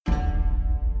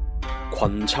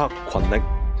群策群力，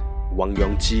弘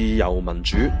揚自由民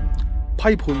主，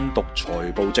批判獨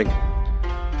裁暴政。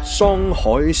桑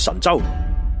海神州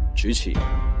主持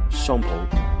桑普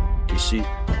傑斯。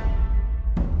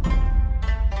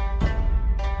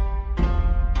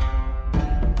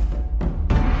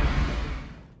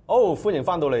好，歡迎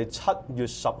翻到嚟7月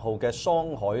10號嘅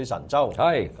桑海神州。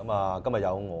係咁啊，今日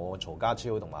有我曹家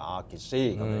超同埋阿傑斯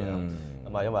咁樣。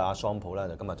咁啊，因為阿桑普咧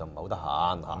就今日就唔係好得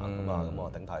閒嚇，咁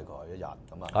我頂替佢一日。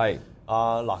咁啊，係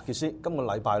嗱，傑斯，今個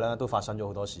禮拜咧都發生咗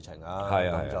好多事情啊。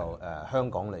係啊，咁就香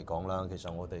港嚟講啦，其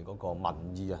實我哋嗰個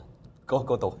民意啊，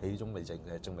嗰道氣仲未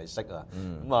熄啊。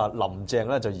咁啊，林鄭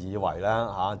咧就以為咧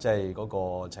嚇，即係嗰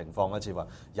個情況咧，似話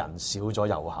人少咗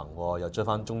遊行喎，又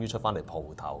終於出翻嚟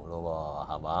蒲頭咯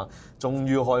喎，係嘛？終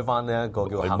於開翻呢一個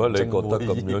叫行政會議。係乜？你覺得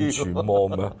咁樣揣摩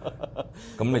咩？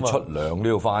咁你出糧都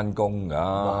要翻工㗎。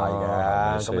係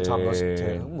嘅，咁啊差唔多成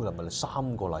咁係咪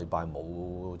3個禮拜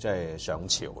冇即係上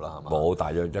朝啦？係嘛？冇，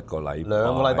大約1個禮拜。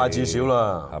2個禮拜至少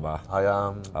啦，係嘛？係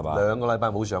啊，係嘛？2個禮拜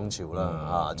冇上朝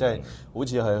啦，即係好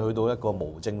似係去到一個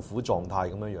無政府狀態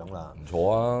咁樣樣啦。唔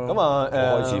錯啊！咁啊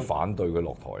開始反對佢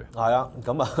落台。係啊，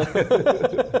咁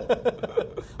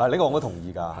啊，呢個我都同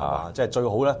意㗎，係嘛？即係最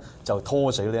好咧就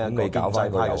拖死呢一個建制派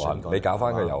嘅選舉。你搞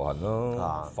翻個遊行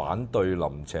咯，反對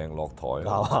林鄭落台，係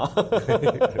嘛？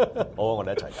好，我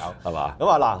哋一齊搞，係嘛？咁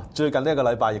啊嗱，最近呢一個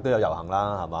禮拜亦都有遊行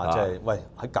啦，係嘛？即係喂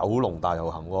喺九龍大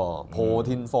遊行喎，破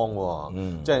天荒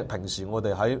喎，即係平時我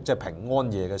哋喺即係平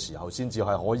安夜嘅時候先至係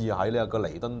可以喺呢一個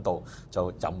彌敦道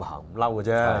就任行唔嬲嘅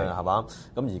啫，係嘛？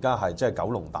咁而家係即係九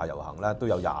龍大遊行咧都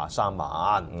有23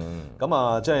萬，咁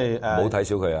啊即係冇睇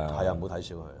小佢啊，係啊，冇睇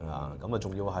小佢啊，咁啊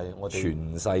仲要係我哋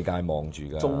全世界望住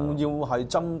㗎，仲要係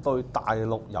針對大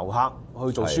陸遊客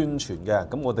去做宣傳嘅，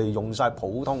咁我哋用晒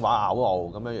普通話口號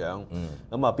咁樣樣，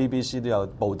咁啊 BBC 都有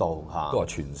報導嚇，都話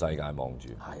全世界望住，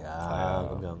係啊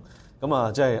咁樣。咁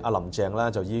啊，即係阿林鄭咧，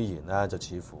就依然咧，就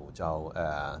似乎就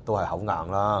都係口硬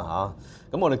啦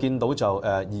嚇。咁我哋見到就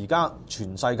而家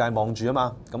全世界望住啊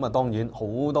嘛。咁啊，當然好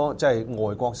多即係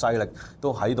外國勢力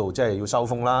都喺度，即係要收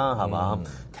風啦，係嘛？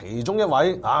其中一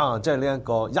位啊，即係呢一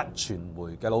個壹傳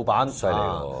媒嘅老闆，犀利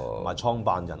喎，同埋創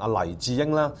辦人阿黎智英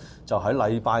啦，就喺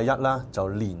禮拜一啦，就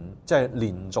連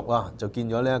續啊，就見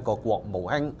咗呢一個國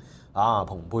務卿啊，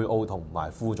蓬佩奧同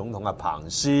埋副總統阿彭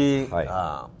斯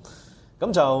啊。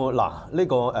咁就嗱呢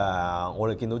個我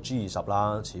哋見到 G20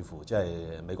 啦，似乎即係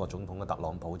美國總統嘅特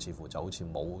朗普，似乎就好似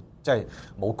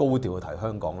冇高調去提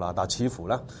香港啦。但係似乎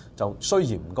咧就雖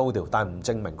然唔高調，但係唔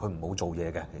證明佢唔好做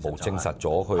嘢嘅。冇證實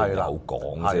咗佢有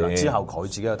講先。之後佢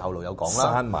自己嘅透露有講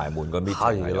啦。閂埋門個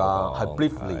meeting 係啦，係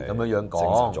briefly 咁樣講。證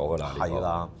實咗㗎啦。係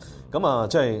啦。咁啊，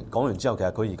即係講完之後，其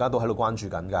實佢而家都喺度關注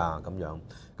緊㗎咁樣。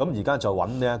咁而家就揾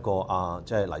呢一個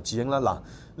即係黎智英啦。嗱，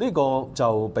呢個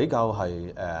就比較係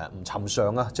唔尋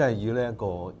常啊！即係以呢一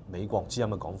個美國之音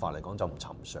嘅講法嚟講，就唔尋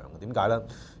常嘅。點解咧？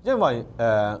因為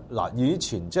嗱，以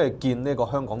前即係見呢個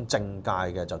香港政界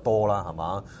嘅就多啦，係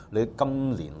嘛？你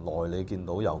今年內你見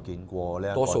到又見過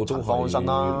呢一個陳方安生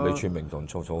啦，李柱銘同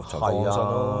陳方安生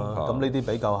啦。咁呢啲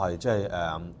比較係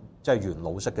即係元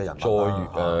老式嘅人物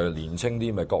再年青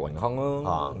啲咪郭榮鏗咯，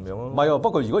咁樣咯。唔係喎，不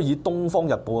過如果以《東方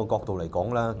日報》嘅角度嚟講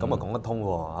咧，咁啊講得通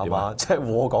喎，係嘛？即係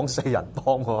禍港四人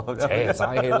幫喎。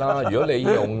嘥氣啦！如果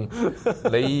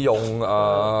你用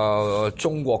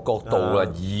中國角度啊，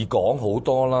易講好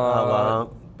多啦，係嘛？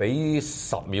俾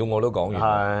10秒我都講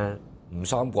完。吳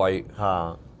三桂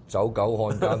走狗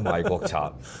漢奸賣國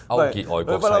賊，勾結外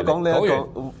國勢力。講呢一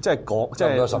個即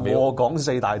係禍港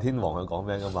四大天王去講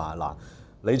咩㗎嘛？嗱。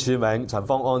李柱銘、陳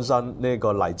方安生呢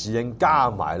個黎智英加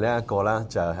埋呢一個咧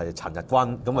就係陳日君，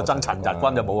咁啊爭陳日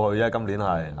君就冇去啫，今年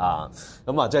係咁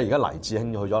啊，即係而家黎智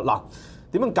英去咗。嗱，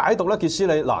點樣解讀咧？傑斯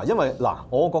你嗱，因為嗱，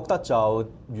我覺得就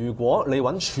如果你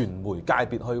揾傳媒界別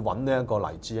去揾呢一個黎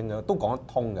智英咧，都講得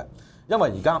通嘅，因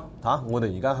為而家我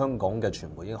哋而家香港嘅傳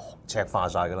媒已經赤化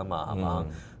晒㗎啦嘛，係嘛？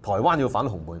台灣要反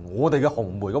紅媒，我哋嘅紅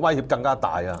媒嘅威脅更加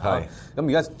大啊！咁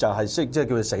而家就係即係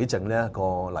叫佢死剩呢一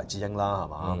個黎智英啦，係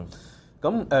嘛？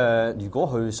咁如果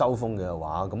去收風嘅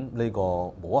話，咁呢個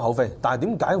無可厚非。但係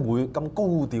點解會咁高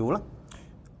調咧？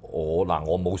我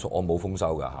冇豐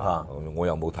收㗎嚇，我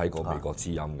又冇睇過美國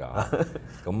之音㗎。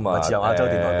咁啊，自由亞洲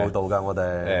電台報道㗎，我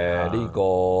哋呢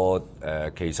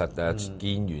個其實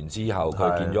見完之後，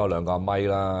佢見咗2個咪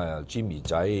啦，Jimmy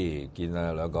仔見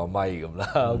啊2個咪咁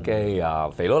啦。OK 啊，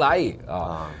肥佬黎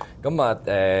啊，咁啊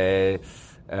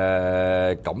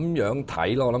咁樣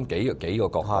睇咯，我諗幾個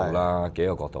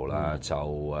角度啦，就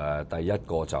第一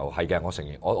個就係嘅，我承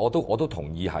認，我都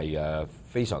同意係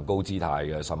非常高姿態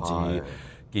嘅，甚至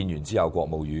見完之後，國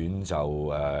務院就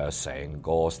成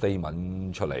個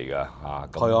statement 出嚟嘅嚇。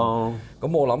係啊，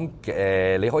咁我諗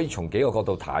你可以從幾個角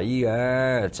度睇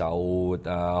嘅，就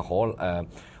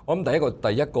我諗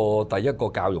第一個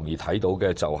較容易睇到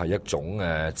嘅就係一種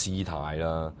姿態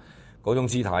啦。嗰種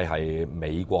姿態係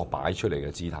美國擺出嚟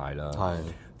嘅姿態啦。係。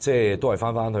即係都係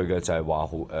翻去嘅，就係話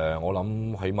我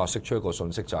諗起碼釋出一個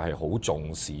訊息，就係好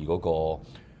重視嗰個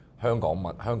香港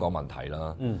問題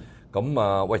啦。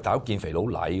咁喂，大家見肥佬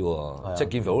黎喎，即係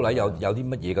見肥佬黎有啲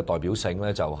乜嘢嘅代表性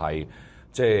咧？就係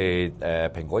即係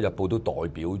蘋果日報都代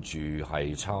表住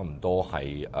係差唔多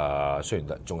係雖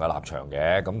然仲有立場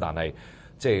嘅，咁但係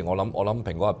即係我諗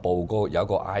蘋果日報嗰有一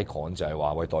個 icon 就係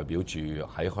話喂，代表住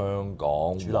喺香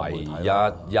港唯一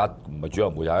唔係主流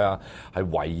媒體啊，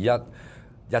係唯一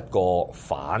一個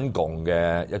反共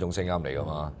嘅一種聲音嚟㗎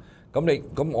嘛？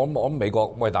咁我諗美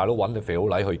國喂大佬揾你肥佬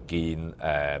黎去見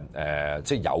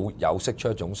即係有釋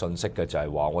出一種信息嘅，就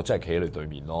係話我真係企喺你對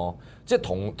面咯。即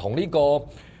係同呢個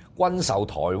軍售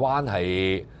台灣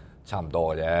係差唔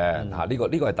多嘅啫嚇。呢個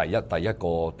係第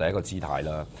一個姿態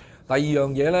啦。第二樣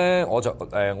嘢咧，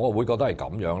我會覺得係咁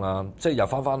樣啦。即係又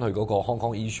翻去嗰個 Hong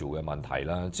Kong issue 嘅問題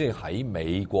啦。即係喺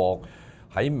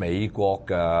美國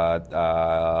嘅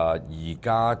而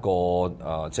家個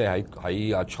即係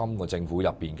喺阿 Trump 個政府入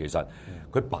邊，其實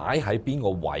佢擺喺邊個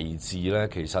位置咧？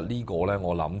其實呢個咧，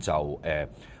我諗就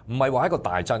唔係話一個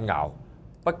大爭拗，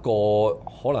不過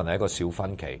可能係一個小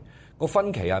分歧。個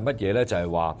分歧係乜嘢咧？就係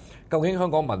話究竟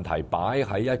香港問題擺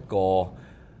喺一個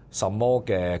什麼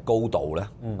嘅高度咧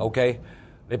？OK，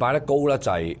你擺得高咧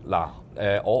就係嗱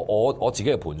我自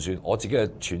己嘅盤算，我自己嘅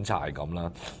揣測係咁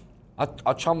啦。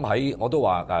阿 Trump 喺我都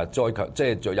話再強，即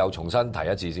係又重新提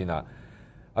一次先啦。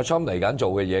阿 Trump 嚟緊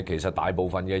做嘅嘢，其實大部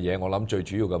分嘅嘢，我諗最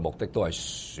主要嘅目的都係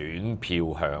選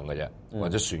票向嘅啫，或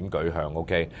者選舉向。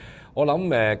OK，我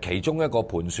諗其中一個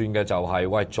盤算嘅就係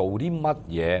喂，做啲乜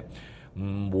嘢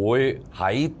唔會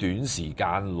喺短時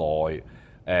間內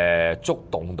觸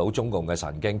動到中共嘅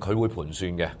神經，佢會盤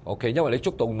算嘅。OK，因為你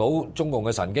觸動到中共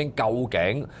嘅神經，究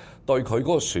竟對佢嗰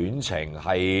個選情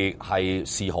係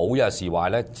是好亦係是壞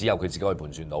咧？只有佢自己可以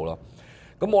盤算到咯。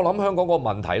咁我諗香港個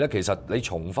問題咧，其實你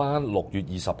從翻6月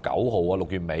29號啊，6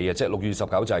月尾啊，即係6月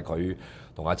29就係佢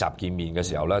同阿習見面嘅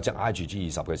時候咧，即係挨住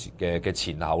G20嘅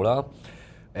前後啦。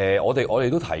我哋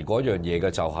都提過一樣嘢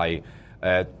嘅，就係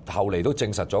後嚟都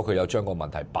證實咗佢有將個問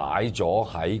題擺咗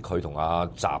喺佢同阿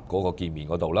習嗰個見面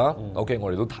嗰度啦。OK，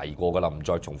 我哋都提過噶啦，唔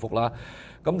再重複啦。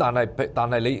咁但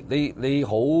係你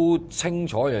好清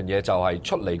楚一樣嘢，就係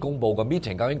出嚟公佈個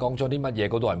meeting 究竟講咗啲乜嘢，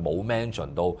嗰度係冇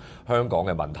mention 到香港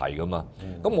嘅問題噶嘛。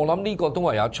咁我諗呢個都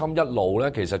係阿 Trump 一路咧，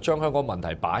其實將香港問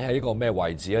題擺喺一個咩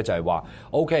位置咧？就係話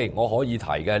OK， 我可以提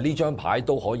嘅呢張牌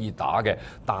都可以打嘅，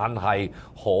但係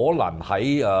可能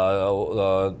喺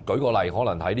舉個例，可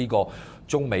能喺呢個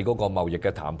中美嗰個貿易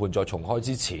嘅談判再重開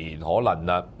之前，可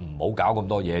能唔好搞咁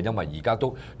多嘢，因為而家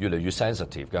都越嚟越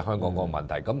sensitive 嘅香港個問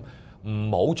題，咁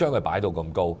唔好將佢擺到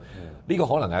咁高。呢個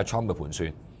可能係阿 Trump 嘅盤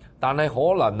算，但係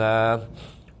可能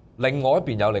另外一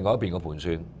邊有另外一邊嘅盤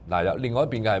算。嗱，有另外一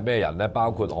邊嘅係咩人咧？包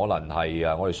括可能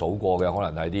係我哋數過嘅，可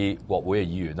能係啲國會嘅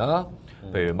議員啦，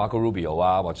譬如 Marco Rubio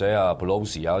啊，或者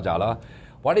Pelosi 啊嗰扎啦。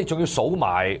或者你仲要數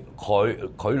埋佢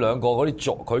兩個嗰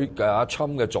啲佢阿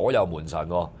Trump 嘅左右門神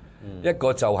喎。一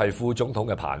個就係副總統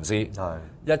嘅彭斯，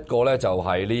一個咧就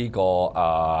係呢個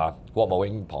國務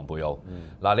卿蓬佩奧。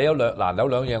嗱，你有兩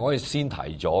樣我可以先提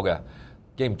咗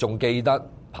嘅，仲記得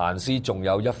彭斯仲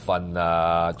有一份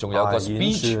仲有個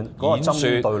speech 演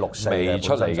說未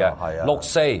出嚟嘅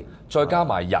，6·4再加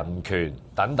埋人權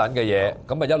等等嘅嘢，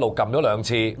咁一路撳咗兩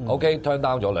次，OK，turn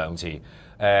down 咗兩次。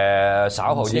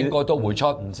稍後應該都會出，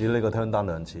唔止呢個 turn down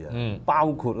兩次啊，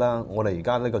包括啦，我哋而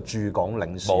家呢個駐港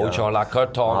領事，冇錯啦，Kurt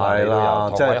Tong 係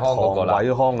啦，即係唐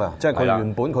偉康啊，即係佢係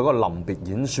原本佢嗰個臨別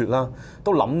演說啦，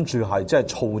都諗住係即係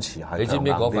措辭係。你知唔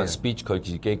知嗰份 speech 佢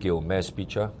自己叫咩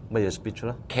speech 啊？乜嘢 speech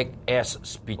咧 ？Kick ass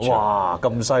speech。哇，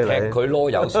咁犀利！踢佢囉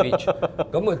柚 speech，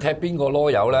 咁佢踢邊個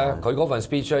囉柚咧？佢嗰份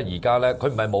speech 咧，而家咧，佢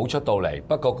唔係冇出到嚟，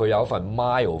不過佢有一份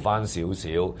mild 翻少少，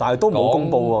但係都冇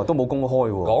公佈喎，都冇公開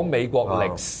喎。講美國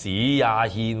歷史啊、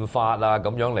憲法啊咁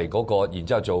樣嚟嗰個，然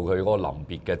之後做佢嗰個臨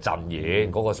別嘅贈言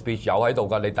嗰個 speech 有喺度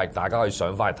㗎，你大家可以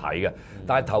上翻去睇嘅。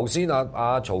但係頭先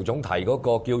阿曹總提嗰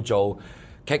個叫做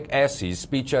kick ass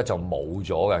speech 咧就冇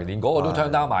咗嘅，連嗰個都 turn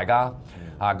down埋㗎。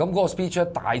咁嗰個 speech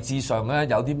大致上咧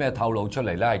有啲咩透露出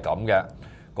嚟咧係咁嘅，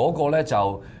嗰個咧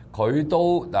就佢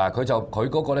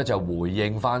嗰個咧就回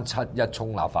應翻7·1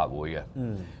衝立法會嘅。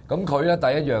咁佢咧第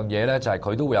一樣嘢咧就係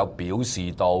佢都會有表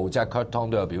示到，即係 Kurt Tong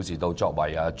都有表示到，作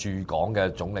為駐港嘅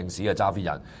總領事嘅揸 fit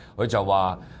人，佢就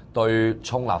話對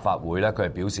衝立法會咧佢係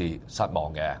表示失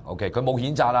望嘅。OK， 佢冇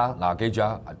譴責啦。嗱，記住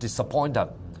啊 ，disappointed，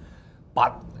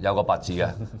 有個字嘅，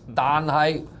但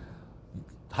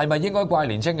係咪應該怪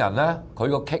年青人咧？佢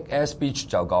個 kick-ass speech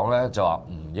就講咧，就話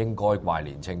唔應該怪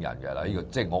年青人嘅啦。呢個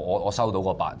即係我收到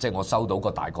即係我收到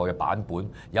個大概嘅版本，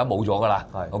而家冇咗噶啦。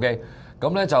OK，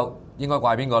 咁咧就應該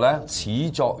怪邊個咧？始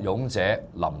作俑者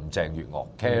林鄭月娥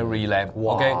Carrie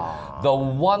Lam。OK，the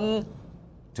one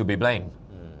to be blamed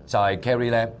就係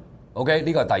Carrie Lam。OK，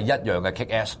 呢個係第一樣嘅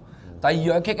kick-ass。第二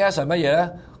樣 kick-ass 係乜嘢咧？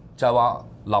就係話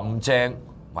林鄭，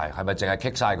係咪淨係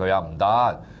kick 晒佢啊？唔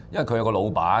得。因為佢有個老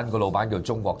闆叫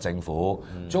中國政府，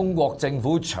中國政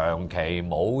府長期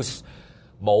冇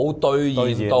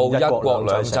兌現到一國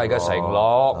兩制嘅承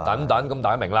諾等等，咁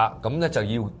大家明啦。咁咧就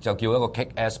叫一個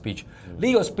kick-ass speech。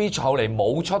呢個 speech 後嚟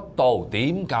冇出到，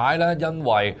點解咧？因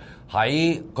為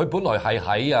佢本來係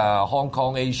喺Hong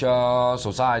Kong Asia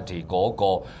Society 嗰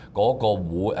個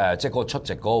會即係嗰個出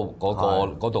席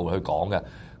嗰度去講嘅。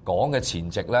講嘅前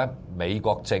夕咧，美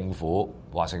國政府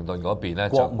華盛頓嗰邊咧，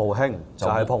國務卿就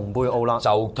係蓬佩奧啦，就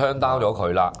turn down 咗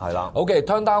佢啦。係啦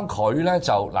 ，OK，turn down 佢咧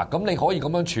就嗱，咁你可以咁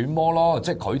樣揣摩咯，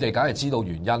即係佢哋梗係知道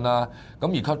原因啦。咁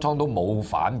而 Kurt Tong 都冇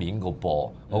反面個噃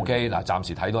 ，OK，嗱，暫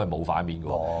時睇到係冇反面嘅。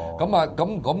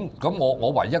咁我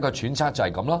唯一嘅揣測就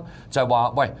係咁咯，就係話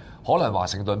喂，可能華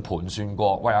盛頓盤算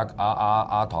過，喂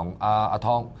阿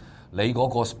湯。你嗰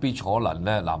個 speech 可能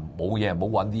咧嗱冇嘢，唔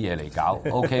好揾啲嘢嚟搞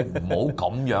 ，OK， 唔好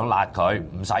咁樣辣佢，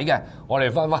唔使嘅，我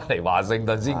哋翻嚟華盛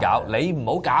頓先搞，你唔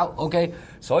好搞 ，OK，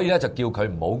 所以咧就叫佢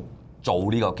唔好做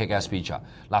呢個 kick-ass speech 啊。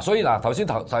嗱，所以嗱頭先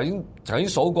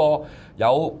數過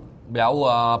有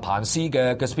彭斯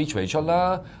嘅 speech 嚟出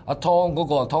啦，阿湯嗰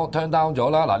個turn down 咗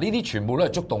啦，嗱呢啲全部都係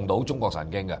觸動到中國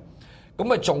神經嘅。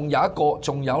咁啊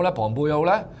仲有咧蓬佩奧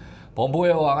咧，蓬佩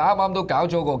奧話啱啱都搞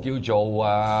咗個叫做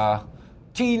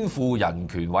天賦人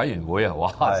權委員會啊，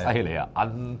哇犀利啊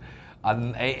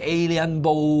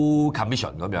Unalienable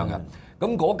Commission 咁樣嘅，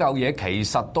咁嗰嚿嘢其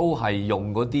實都係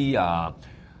用嗰啲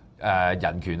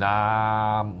人權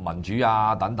啊、民主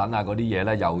啊等等啊嗰啲嘢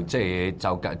咧，又即係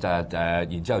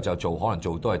然之後就可能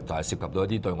做都係涉及到一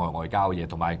啲對外交嘅嘢，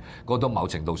同埋嗰度某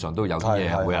程度上都有啲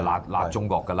嘢會係辣中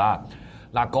國噶啦。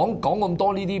嗱講咁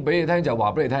多呢啲俾你聽，就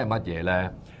話俾你聽係乜嘢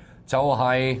咧？就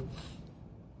係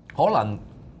可能。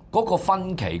嗰個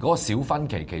分歧，嗰個小分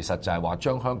歧，其實就係話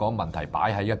將香港問題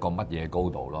擺喺一個乜嘢高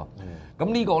度咯。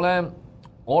咁呢個咧，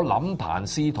我諗彭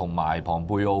斯同埋蓬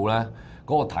佩奧咧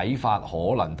嗰個睇法，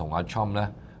可能同阿 Trump 咧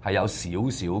係有少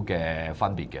少嘅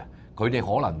分別嘅。佢哋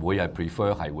可能會係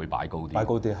prefer 係會擺高啲，擺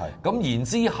高啲係。咁然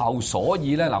之後，所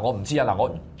以咧嗱，我唔知啊嗱，我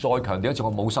再強調一次，我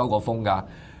冇收過風㗎。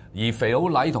而肥佬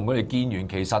黎同佢哋見完，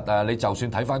其實你就算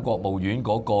睇翻國務院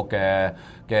嗰個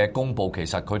嘅公佈，其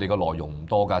實佢哋嘅內容唔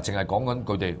多㗎，淨係講緊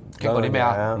佢哋傾過啲咩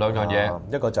啊？兩樣嘢，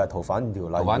一個就係逃犯條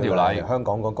例，香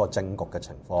港嗰個政局嘅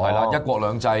情況，係啦，一國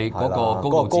兩制嗰個高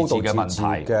度自治嘅問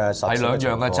題，係兩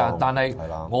樣嘅咋。但係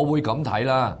我會咁睇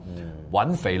啦，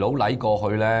揾肥佬黎過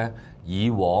去咧。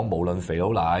以往無論肥佬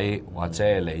黎或者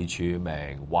係李柱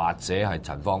銘或者係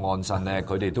陳方安生咧，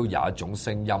佢哋都有一種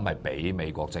聲音係俾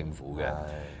美國政府嘅。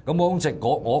咁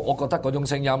我覺得嗰種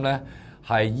聲音咧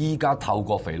係依家透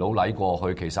過肥佬黎過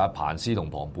去，其實彭斯同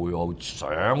蓬佩奧想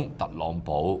特朗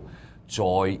普再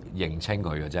認清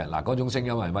佢嘅啫。嗱，嗰種聲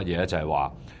音係乜嘢咧？就係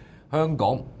話香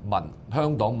港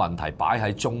問題擺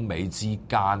喺中美之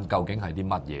間，究竟係啲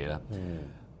乜嘢咧？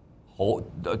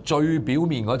最表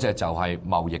面嗰隻就係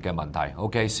貿易嘅問題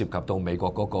 ，OK， 涉及到美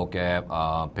國嗰個嘅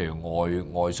譬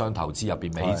如外商投資入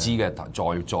邊美資嘅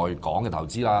在港嘅投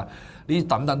資啦，呢啲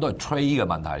等等都係 trade 嘅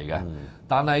問題嚟嘅。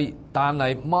但係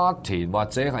Martin 或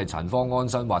者係陳方安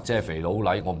生或者係肥佬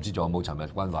黎，我唔知仲有冇陳日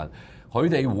君份，佢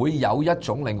哋會有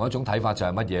另外一種睇法，就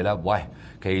係乜嘢咧？喂，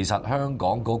其實香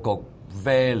港嗰個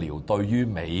value 對於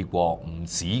美國唔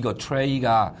止個 trade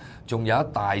㗎，仲有一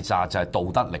大紮就係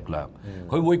道德力量。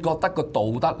佢會覺得個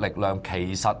道德力量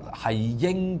其實係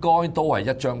應該都係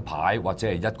一張牌或者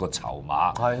係一個籌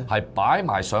碼，係擺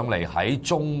埋上嚟喺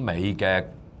中美嘅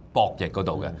博弈嗰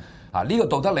度嘅。呢個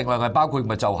道德力量係包括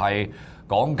咪就係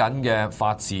講緊嘅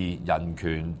法治、人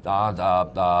權、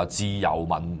自由、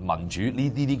民主呢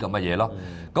啲咁嘅嘢咯。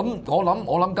咁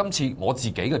我諗今次我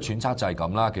自己嘅揣測就係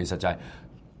咁啦，其實就係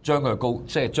將佢高，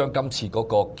即係將今次嗰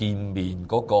個見面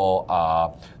嗰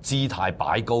個姿態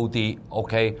擺高啲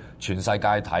 ，OK， 全世界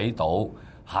睇到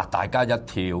嚇大家一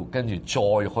跳，跟住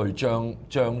再去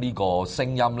將呢個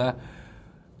聲音咧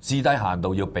至低限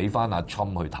度要俾翻阿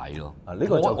Trump 去睇咯。呢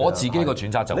個我自己個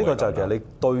選擇就呢個就係其實你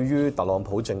對於特朗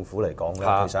普政府嚟講咧，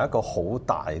其實係一個好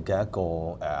大嘅一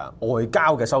個外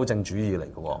交嘅修正主義嚟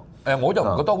嘅喎。我又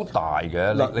唔覺得好大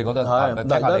嘅，你覺得？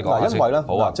因為咧，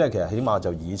好啊，即係其實起碼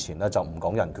就以前咧就唔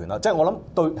講人權啦。即係我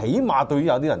諗起碼對於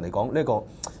有啲人嚟講，呢個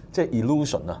即係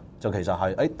illusion 啊，就其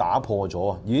實係打破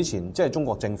咗啊。以前即係中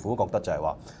國政府覺得就係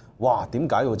話，哇，點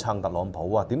解要撐特朗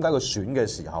普啊？點解佢選嘅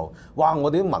時候，哇，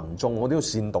我哋啲民眾我都要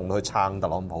煽動去撐特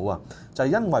朗普啊？就係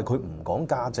因為佢唔講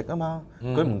價值啊嘛，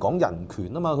佢唔講人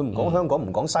權啊嘛，佢唔講香港，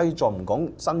唔講西藏，唔講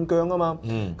新疆啊嘛。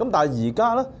咁但係而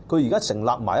家咧，佢而家成立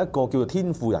埋一個叫做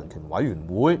天賦人權委員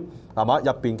會，係嘛？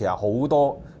入邊其實好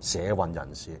多社運人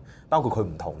士，包括佢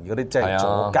唔同意嗰啲即係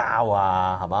左膠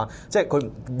啊，係嘛？即係佢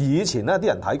以前咧啲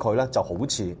人睇佢咧就好似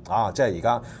即係而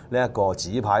家呢一個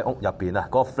紙牌屋入邊啊，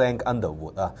嗰個 Frank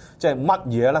Underwood 啊，即係乜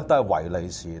嘢咧都係唯利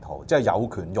是圖，即係有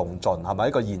權用盡，係咪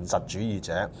一個現實主義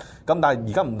者？咁但係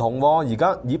而家唔同喎，而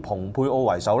家以蓬佩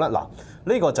奧為首咧，嗱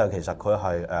呢個就係其實佢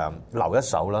係留一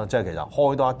手啦，即係其實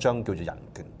開多一張叫做人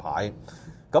權牌。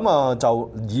咁啊，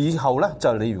就以後咧，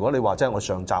就你如果你話即係我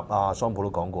上集桑普都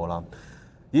講過啦，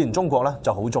以前中國咧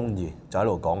就好中意就喺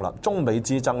度講啦，中美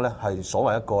之爭咧係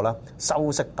所謂一個咧修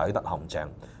昔底德陷阱，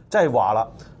即係話啦，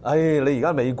你而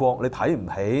家美國你睇唔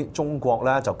起中國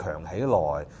咧就強起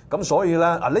來，咁所以咧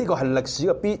呢個係歷史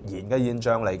嘅必然嘅現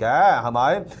象嚟嘅，係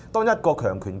咪？當一個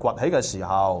強權崛起嘅時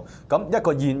候，咁一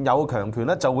個現有強權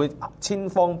咧就會千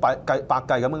方百計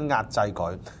咁樣壓制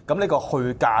佢，咁呢個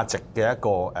去價值嘅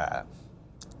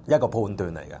一個判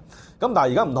斷嚟嘅，咁但係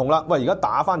而家唔同啦。喂，而家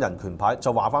打翻人權牌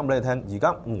就話翻俾你聽，而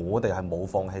家我哋係冇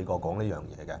放棄過講呢樣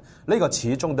嘢嘅。呢個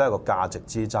始終都係一個價值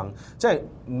之爭，即係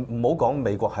唔好講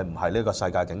美國係唔係呢個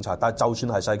世界警察，但係就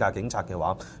算係世界警察嘅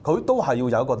話，佢都係要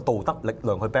有一個道德力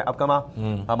量去 back up 噶嘛，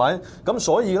係咪？咁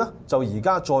所以咧就而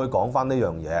家再講翻呢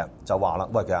樣嘢，就話啦，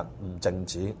喂，其實唔淨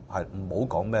止係唔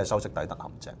好講咩修昔底德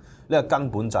陷阱，呢個根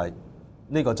本就係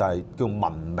呢個就係叫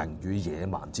文明與野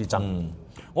蠻之爭。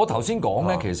我頭先講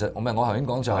咧，其實我頭先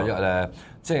講就係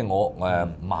即係我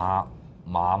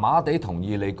麻麻地同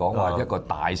意你講話一個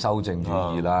大修正主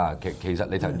義啦。其實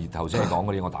你頭先講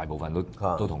嗰啲，我大部分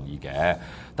都同意嘅。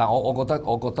但係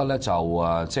我覺得咧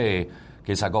就即係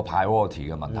其實個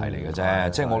priority 嘅問題嚟嘅啫。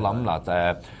即係我諗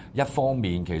嗱一方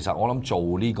面其實我諗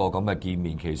做呢個咁嘅見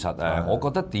面，其實我覺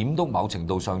得點都某程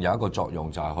度上有一個作用，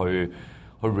就係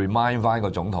去 remind 翻個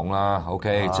總統啦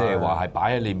，OK，即係話係擺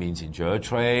喺你面前，除咗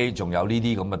trade，仲有呢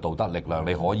啲咁嘅道德力量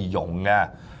你可以用嘅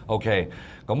，OK，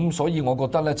咁所以我覺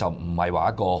得咧就唔係話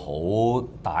一個好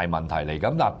大問題嚟。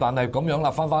咁嗱，但係咁樣啦，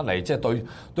翻嚟即係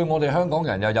對我哋香港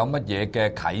人又有乜嘢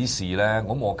嘅啟示咧？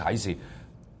咁我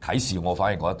啟示我反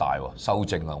而覺得大喎，修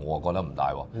正啊我覺得唔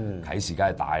大喎，啟示梗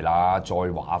係大啦。再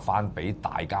話翻俾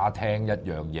大家聽一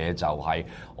樣嘢，就係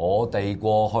我哋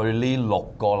過去呢6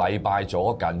個禮拜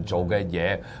左近做嘅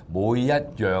嘢，每一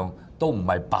樣都唔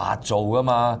係白做噶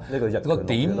嘛。呢個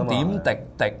點點滴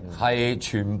滴係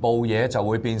全部嘢就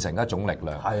會變成一種力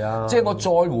量。係啊，即係我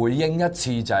再回應一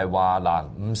次就係話嗱，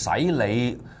唔使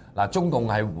理。中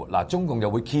共又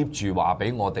會 keep 住話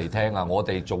俾我哋聽啊！我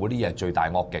哋做嗰啲嘢最大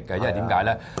惡極嘅，因為點解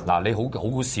咧？你好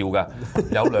好笑嘅，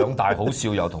有2大好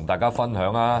笑又同大家分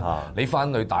享啊！你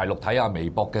翻去大陸睇下微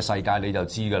博嘅世界你就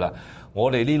知㗎啦。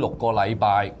我哋呢6個禮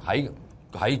拜喺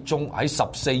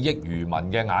14億漁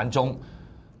民嘅眼中，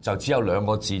就只有2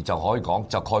個字就可以講，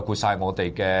就概括晒我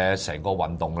哋嘅成個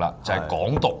運動啦，就係港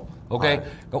獨。OK，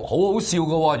咁好好笑㗎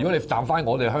喎！如果你站翻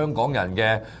我哋香港人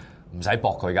嘅。唔使駁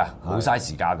佢噶，冇嘥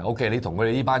時間。OK，你同佢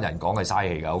哋呢班人講係嘥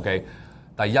氣噶。OK，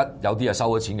第一有啲係收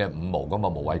咗錢嘅5毛咁啊，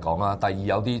無謂講啦。第二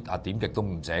有啲點極都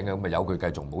唔醒嘅，咁咪由佢繼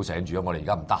續唔好醒住啊！我哋而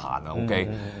家唔得閒啊。OK，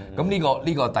咁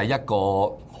呢個第一個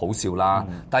好笑啦。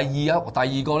第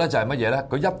二個咧就係乜嘢咧？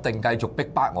佢一定繼續逼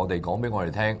迫我哋講俾我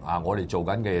哋聽啊！我哋做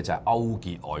緊嘅嘢就係勾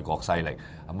結外國勢力。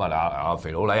咁啊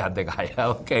肥佬黎肯定係啊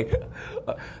OK，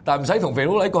 但係唔使同肥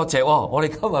佬黎割席喎，我哋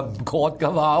今日唔割噶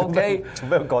嘛 OK， 做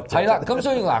咩割席？係啦，咁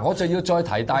所以我就要再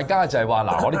提大家就係話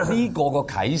我哋呢個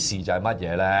啟示就係乜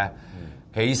嘢咧？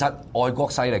其實外國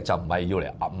勢力就唔係要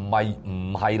嚟，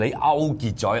唔係你勾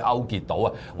結咗勾結到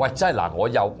啊！喂，真係我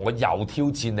又挑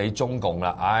戰你中共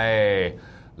啦！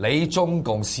你中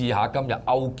共試下今日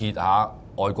勾結下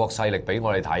外國勢力俾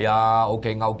我哋睇啊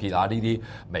 ！OK， 勾結下呢啲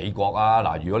美國啊！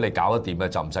如果你搞得掂嘅，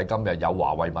就唔使今日有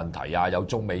華為問題啊，有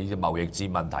中美貿易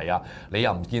戰問題啊，你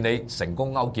又唔見你成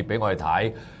功勾結俾我哋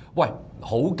睇？喂，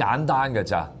好簡單嘅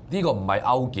咋？呢個唔係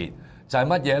勾結，就係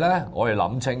乜嘢咧？我哋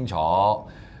諗清楚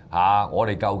我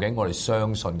哋究竟我哋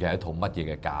相信嘅係一套乜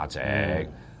嘢嘅價值？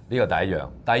呢個第一樣。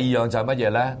第二樣就係乜嘢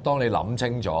咧？當你諗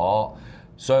清楚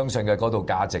相信嘅嗰套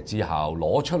價值之後，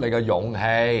攞出你嘅勇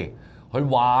氣去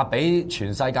話俾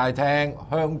全世界聽，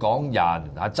香港人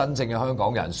啊，真正嘅香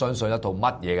港人相信一套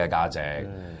乜嘢嘅價值。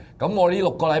咁我呢6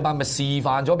個禮拜咪示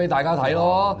範咗俾大家睇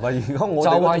咯。就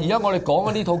係而家我哋講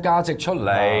嘅呢套價值出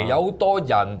嚟，有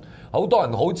好多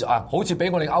人好似俾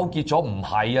我哋勾結咗，唔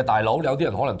係啊，大佬。有啲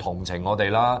人可能同情我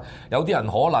哋啦，有啲人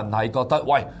可能係覺得，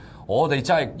喂，我哋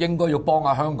真係應該要幫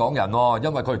下香港人喎，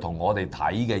因為佢哋同我哋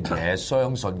睇嘅嘢、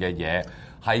相信嘅嘢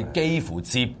係幾乎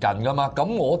接近噶嘛。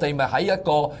咁我哋咪喺一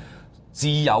個自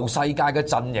由世界嘅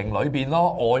陣營裏邊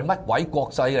咯，外乜鬼國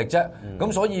勢力啫？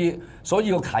咁所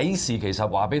以個啟示其實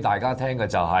話俾大家聽嘅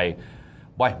就係，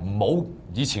喂，唔好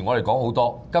以前我哋講好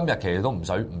多，今日其實都唔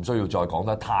需要再講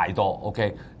得太多。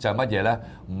OK， 就係乜嘢咧？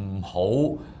唔好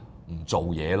唔做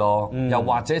嘢咯，又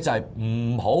或者就係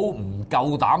唔好唔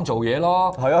夠膽做嘢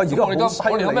咯。係啊，而家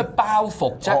我哋有咩包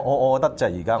袱啫？我覺得就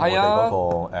係而家我哋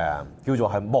嗰個叫做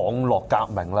係網絡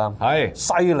革命啦，係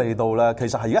犀利到咧。其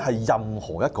實係而家係任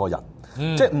何一個人。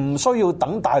即係唔需要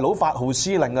等大佬發號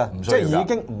施令啊！即係已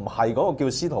經唔係嗰個叫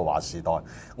司徒華時代，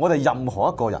我哋任何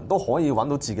一個人都可以揾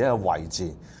到自己嘅位置，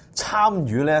參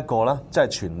與呢一個咧，即係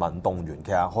全民動員，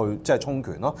其實去即係充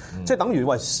權咯。即係等於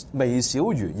喂微小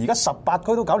魚，而家18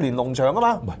區都搞連儂牆啊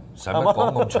嘛！唔係使乜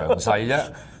講咁詳細啫？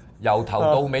由頭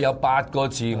到尾有8個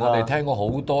字，我哋聽過好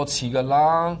多次噶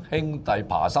啦。兄弟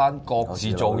爬山各自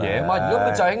做嘢嘛，如果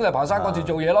咪就係兄弟爬山各自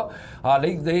做嘢咯。啊，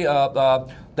你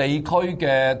地區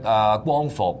嘅光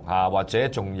復或者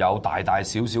仲有大大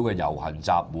小小嘅遊行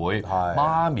集會，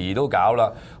媽咪都搞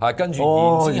啦。跟住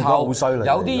然之後，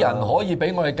有啲人可以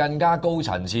比我哋更加高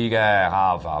層次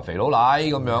嘅肥佬奶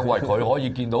咁樣，喂，佢可以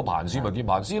見到彭斯咪見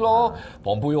彭斯咯，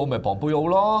龐佩奧咪龐佩奧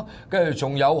咯，跟住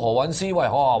仲有何韻詩，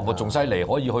喂，仲犀利，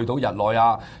可以去到日內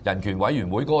亞人權委員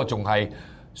會嗰個仲係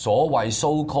所謂 so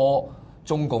call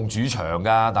中共主場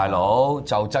㗎，大佬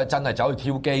就真係走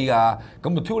去挑機㗎，咁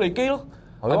咪挑你機咯。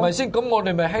係咪先？咁我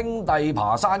哋咪兄弟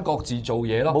爬山各自做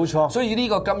嘢咯。冇錯。所以呢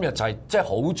個今日就係即係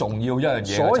好重要一樣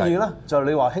嘢。所以咧，就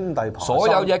你話兄弟爬山，所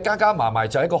有嘢加埋埋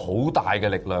就係一個好大嘅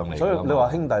力量嚟。所以你話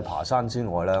兄弟爬山之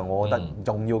外咧，我覺得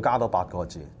仲要加多8個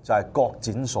字，就係各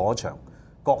展所長，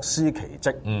各司其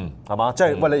職。係嘛？即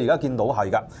係喂，你而家見到係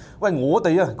㗎。喂，我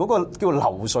哋嗰個叫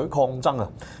流水抗爭啊，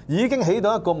已經起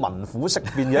到一個民虎色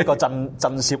變嘅一個震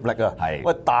懾力啊。係。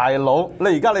喂，大佬，你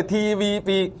而家你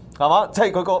TVB。係嘛？即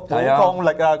係佢個保抗力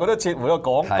啊！佢都撤回個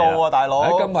廣告啊，大佬！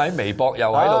今日喺微博又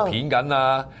喺度片緊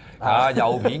啊，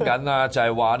又片緊啊！就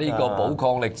係話呢個保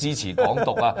抗力支持港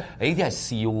獨啊！呢啲係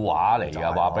笑話嚟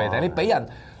㗎，話俾你聽。你俾人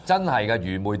真係嘅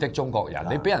愚昧的中國人，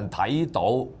你俾人睇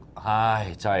到，唉，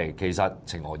真係其實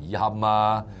情何以堪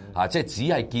啊！即係只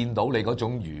係見到你嗰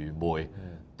種愚昧、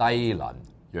低能、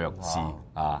弱智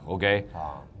，OK。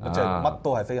即係乜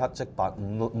都係非黑即白，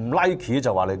唔 like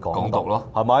就話你港獨咯，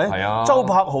係咪？係啊。周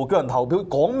柏豪叫人投票，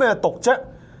講咩獨啫？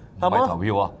係咪投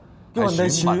票啊？叫人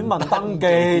哋選民登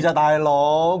記咋，大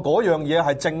佬？嗰樣嘢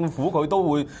係政府佢都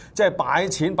會即係擺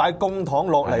錢擺公帑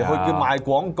落嚟去叫賣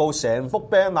廣告，成幅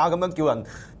banner 咁樣叫人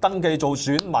登記做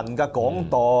選民嘅港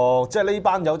獨，即係呢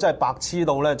班友真係白痴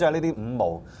到咧，即係呢啲五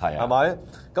毛，係咪？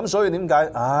咁所以點解？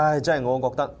唉，真係我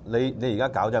覺得你而家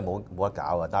搞真係冇得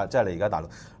搞啊！但係即係你而家大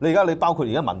陸，你包括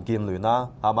而家民建聯啦，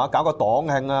係嘛？搞個黨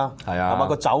慶啊，係嘛？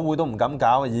個酒會都唔敢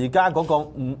搞。而家嗰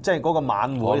個即係嗰個晚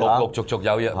會陸續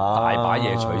有大把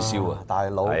嘢取消啊！大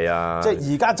佬，即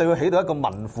係而家就要起到一個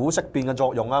民虎色變嘅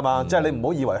作用啊嘛！即係你唔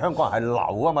好以為香港人係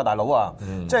流啊嘛，大佬啊！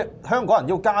即係香港人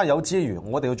要加油之餘，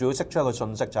我哋要仲要釋出一個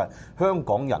訊息，就係香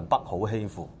港人不好欺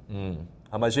負，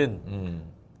係咪先？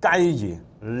繼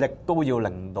而力都要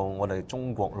令到我哋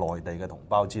中國內地嘅同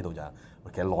胞知道就係，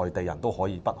其實內地人都可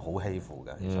以不好欺負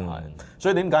嘅，其實係。所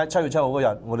以點解7月7號嗰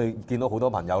日我哋見到好多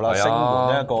朋友啦，聲援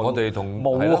呢一個我哋同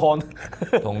武漢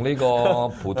同呢個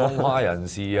普通話人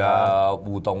士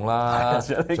互動啦，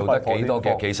做得幾多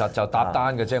嘅？其實就搭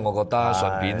單嘅啫，我覺得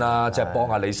順便啦，即係幫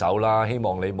下你手啦，希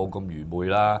望你冇咁愚昧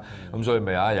啦。咁所以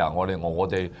咪有一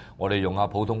日我哋用下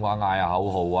普通話嗌下口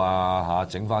號啊，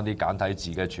整翻啲簡體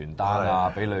字嘅傳單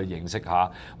啊，俾你認識下，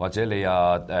或者你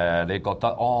你覺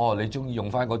得你中意用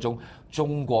翻嗰種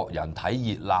中國人睇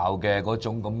熱鬧嘅嗰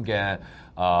種咁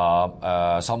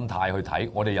嘅心態去睇，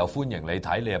我哋又歡迎你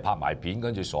睇，你又拍埋片，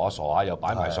跟住傻下又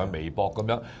擺埋上微博咁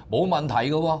樣，冇問題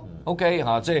嘅喎。OK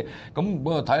即係咁，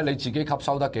我睇下你自己吸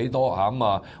收得幾多嚇咁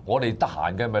啊！我哋得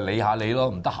閒嘅咪理下你咯，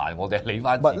唔得閒我哋理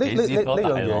翻自己先咯。呢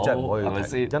樣嘢真係唔可以，係咪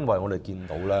先？因為我哋見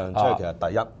到咧，即係其實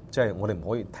第一即係我哋唔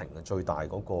可以停嘅最大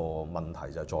嗰個問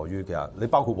題就係在於其實你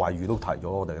包括惠譽都提咗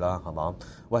我哋啦，係嘛？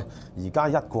喂，而家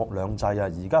一國兩制啊，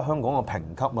而家香港嘅評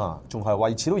級啊，仲係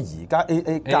維持到而家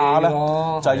AA 加咧，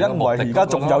就係因為而家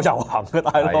仲有遊行嘅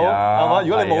大佬，係嘛？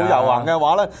如果你冇遊行嘅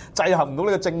話咧，制衡唔到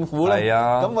呢個政府咧，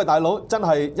咁喂大佬真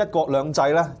係一國兩制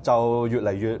咧就越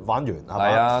嚟越玩完，係嘛？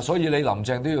係啊，所以你林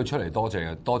鄭都要出嚟多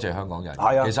謝香港人，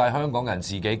係啊，其實係香港人自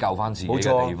己救翻自己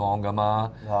嘅地方㗎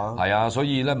嘛，係啊，所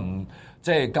以咧唔。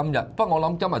即係今日，不過我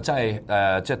諗今日真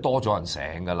係即係多咗人醒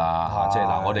㗎啦。即係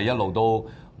嗱，我哋一路都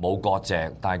冇割席，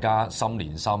大家心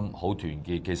連心，好團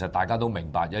結。其實大家都明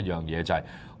白一樣嘢就係，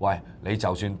喂，你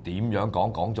就算點樣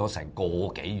講咗成個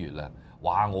幾月啦，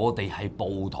話我哋係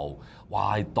暴徒，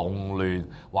話係動亂，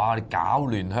話你搞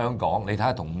亂香港。你睇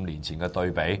下同5年前嘅對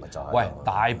比，喂，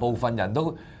大部分人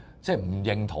都即係唔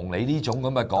認同你呢種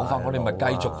咁嘅講法，我哋咪繼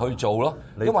續去做咯。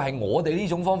因為係我哋呢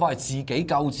種方法係自己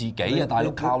救自己啊！大佬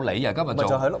靠你啊！今日做咪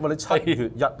就係咯，你7月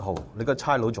1號，你個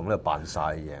差佬仲喺度扮晒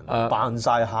嘢，扮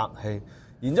晒客氣，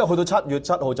然之後去到7月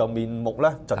7號就面目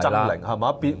咧就猙獰係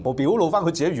嘛？表露翻佢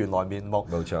自己原來面目。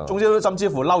冇錯。總之甚至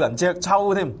乎嬲人隻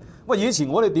抽添。喂，以前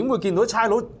我哋點會見到差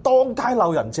佬當街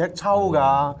嬲人隻抽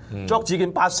㗎？着住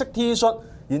件白色 T 恤，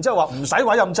然之後話唔使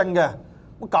委任證嘅，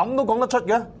咁都講得出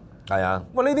嘅？係啊！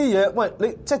喂，呢啲嘢，喂，你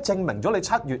即係證明咗你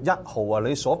7月1號啊，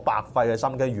你所白費嘅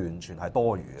心機完全係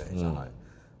多餘嘅，其實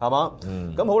係嘛？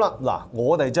咁好啦，嗱，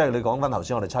我哋即係你講翻頭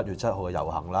先，我哋7月7號嘅遊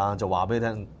行啦，就話俾你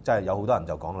聽，即係有好多人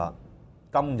就講啦，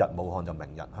今日武漢就明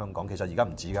日香港，其實而家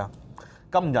唔止㗎。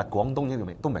今日廣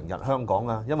東都明日香港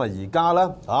啊！因為而家咧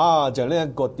就呢一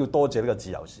個要多謝呢個自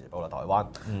由時報啦，台灣。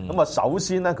咁首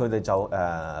先咧佢哋就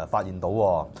發現到，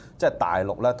即係大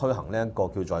陸咧推行呢一個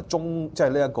叫做即係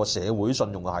呢一個社會信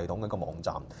用嘅系統嘅一個網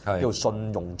站，叫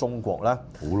信用中國咧。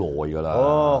好耐㗎啦！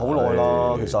好耐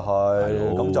啦，其實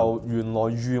係咁就原來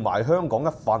預埋香港一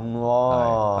份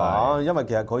喎。因為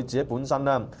其實佢自己本身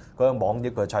咧，佢個網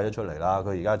頁佢砌咗出嚟啦。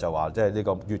佢而家就話即係呢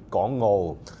個粵港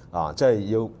澳即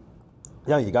係要。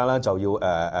因為而家咧就要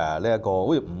呢一個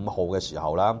好似5號嘅時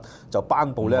候啦，就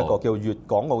頒布呢一個叫粵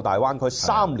港澳大灣區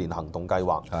3年行動計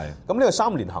劃。係咁呢個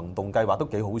3年行動計劃都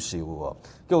幾好笑喎，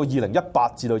叫做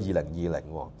2018至到2020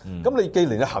喎。咁你既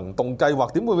然嘅行動計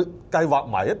劃點會計劃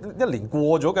埋一年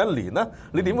過咗嘅一年咧？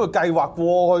你點會計劃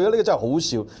過去咧？呢個真係好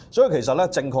笑。所以其實咧，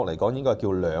正確嚟講應該叫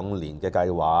2年嘅計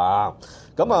劃。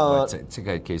咁啊，即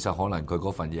係其實可能佢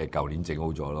嗰份嘢係舊年整好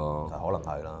咗咯，可能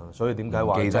係啦。所以點解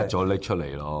話記得咗拎出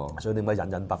嚟咯？所以點解隱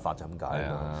隱不發就咁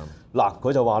解？嗱，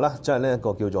佢就話咧，即係呢一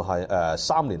個叫做係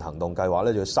3年行動計劃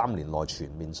咧，就要3年內全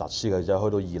面實施嘅，就去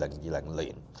到2020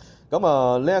年。咁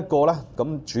啊，呢一個咧，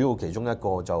咁主要其中一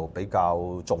個就比較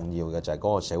重要嘅就係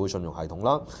嗰個社會信用系統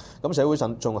啦。咁社會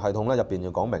信用系統咧入邊要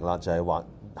講明啦，就係話。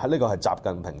喺呢個係習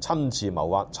近平親自謀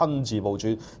劃、親自部署、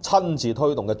親自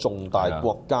推動嘅重大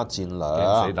國家戰略。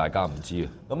驚死大家唔知啊！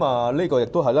咁啊，呢個亦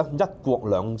都係咧一國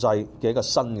兩制嘅一個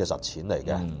新嘅實踐嚟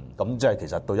嘅。咁即係其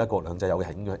實對一國兩制有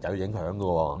影響嘅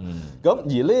喎。咁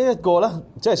而呢一個咧，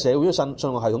即係社會信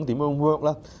用系統點樣 work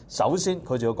咧？首先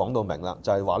佢就要講到明啦，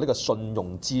就係話呢個信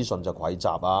用資訊就匯集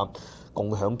啊。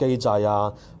共享機制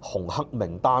啊、紅黑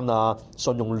名單啊、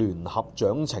信用聯合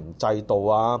獎懲制度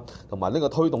啊，同埋呢個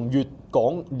推動粵港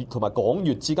同埋港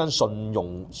粵之間信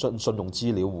用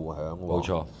資料互享。冇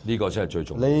錯，呢個先係最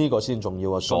重要。呢個先重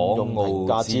要啊！信用評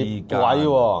價接軌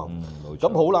喎。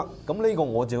咁好啦，咁呢個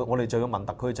我哋就要問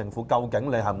特區政府，究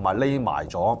竟你係唔係匿埋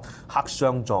咗黑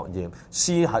箱作業，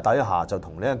私底下就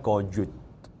同呢一個粵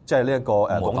即係呢一個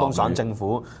廣東省政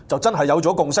府就真係有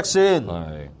咗共識先，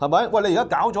係咪？喂，你而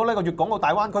家搞咗呢個粵港澳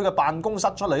大灣區嘅辦公室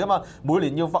出嚟噶嘛？每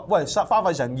年要花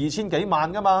費成2000幾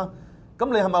萬噶嘛？咁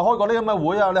你係咪開過呢啲咁嘅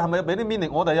會啊？你係咪要俾啲面力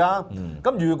我哋啊？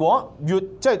咁如果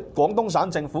即係廣東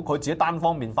省政府佢自己單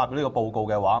方面發表呢個報告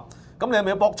嘅話，咁你係咪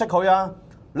要駁斥佢啊？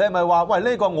你係咪話喂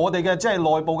呢個我哋嘅即係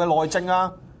內部嘅內政啊？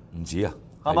唔止啊，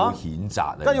係嘛？譴責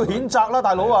啊！梗係要譴責啦，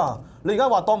大佬啊！你而家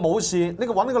話當冇事，呢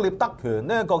個揾呢個聶德權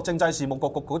呢一個政制事務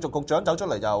局局長走出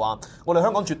嚟就係話，我哋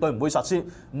香港絕對唔會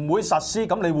實施，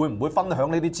咁你會唔會分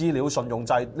享呢啲資料信用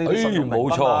制呢啲信用名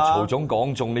分啊？冇錯，曹總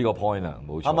講中呢個 point 啊，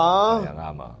冇錯，係嘛？係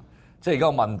啊，啱啊！即係而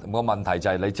家個問題就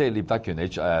係你即係聶德權，你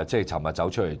即係尋日走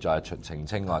出嚟再澄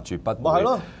清話絕不會。咪係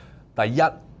咯？第一，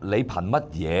你憑乜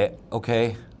嘢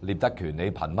 ？OK， 聶德權，你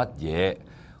憑乜嘢？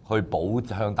去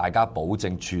向大家保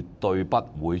證絕對不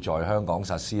會在香港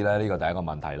實施咧，呢個第一個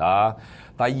問題啦。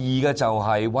第二嘅就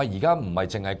係喂，而家唔係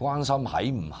淨係關心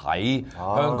喺唔喺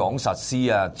香港實施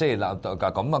啊，即係嗱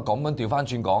咁樣調翻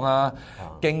轉講啊。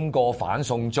經過反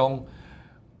送中，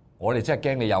我哋真係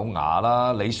驚你有牙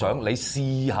啦！你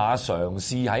試下嘗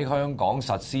試喺香港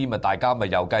實施，咪大家咪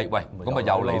又計，喂，咁咪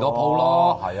又嚟多鋪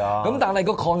咯。係啊。咁但係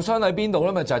個 concern 喺邊度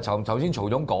咧？咪就係頭先曹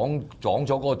總講咗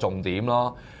嗰個重點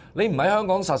咯。你唔喺香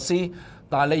港實施，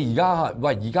但係你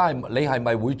而家你係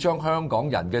咪會將香港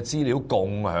人嘅資料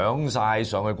共享晒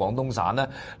上去廣東省咧？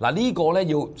嗱，呢個咧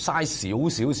要嘥少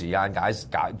少時間解，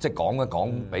即係講一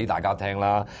講俾大家聽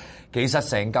啦。其實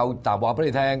成嚿，但話俾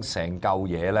你聽，成嚿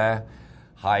嘢咧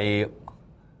係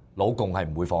老共係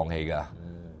唔會放棄嘅，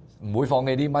唔會放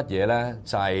棄啲乜嘢咧？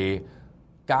就係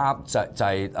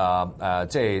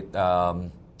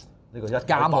呢個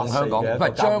監控香港，唔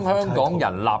係將香港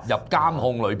人納入監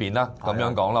控裏邊啦。咁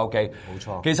樣講啦 ，OK。冇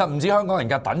錯。其實唔止香港人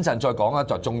㗎，等陣再講啦，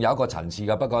仲有一個層次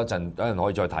㗎。不過一陣可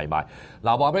以再提埋。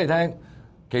嗱，話俾你聽，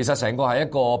其實成個係一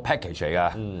個 package 嚟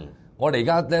㗎。我哋而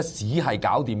家咧只係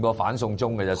搞掂個反送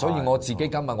中嘅啫，所以我自己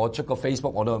今日我出個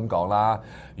Facebook 我都咁講啦。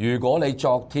如果你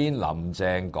昨天林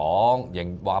鄭講，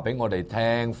仍話俾我哋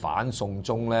聽反送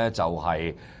中咧就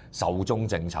係壽終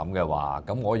正寢嘅話，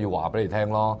咁我要話俾你聽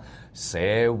咯，社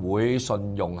會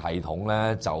信用系統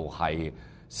咧就係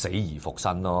死而復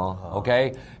生咯。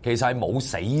OK， 其實係冇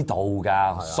死到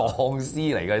㗎，喪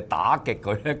屍嚟嘅，打極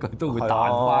佢咧佢都會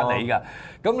彈翻你㗎。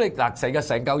咁你嗱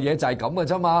成嚿嘢就係咁嘅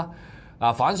啫嘛。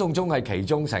嗱，反送中係其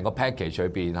中成個 package 裏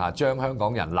邊嚇，將香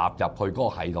港人納入去嗰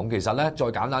個系統。其實咧，再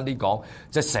簡單啲講，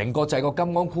就成個就係個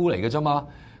金剛箍嚟嘅啫嘛。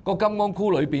個金剛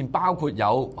箍裏邊包括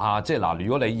有即係嗱，如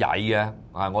果你曳嘅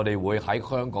我哋會喺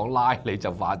香港拉你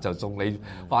就送你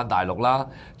翻大陸啦。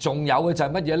仲有嘅就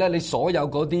係乜嘢咧？你所有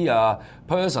嗰啲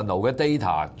personal 嘅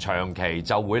data 長期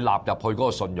就會納入去嗰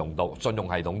個信用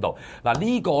系統度。嗱，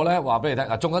呢個咧話俾你聽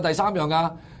啊，仲有第三樣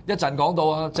啊。一陣講到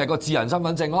啊，就係個智人身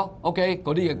份證咯。OK，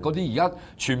嗰啲而家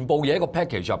全部嘢喺個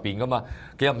package 入邊噶嘛。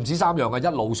其實唔止三樣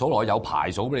嘅，一路數落有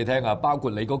排數俾你聽啊。包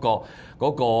括你嗰個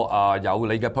有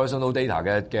你嘅 personal data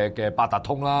嘅八達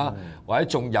通啦，或者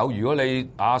仲有如果你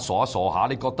傻下，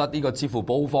你覺得呢個支付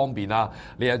寶好方便啊，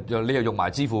你又用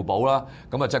埋支付寶啦，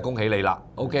咁啊真係恭喜你啦。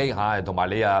OK 嚇，同埋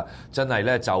你真係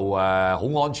咧就好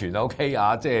安全啊。OK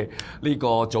啊，即係呢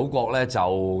個祖國咧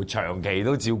就長期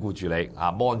都照顧住你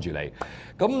幫住你。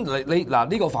咁你嗱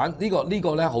呢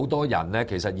個咧好多人咧，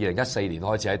其實2014年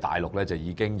開始喺大陸咧就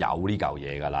已經有呢嚿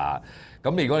嘢㗎啦。咁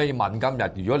如果你問今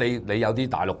日，如果你有啲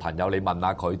大陸朋友，你問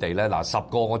下佢哋咧，嗱10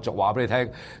個我就話俾你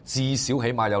聽，至少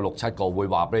起碼有6-7個會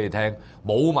話俾你聽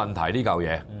冇問題呢嚿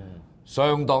嘢，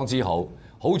相當之好。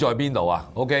好在邊度啊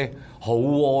 ？OK， 好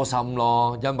窩心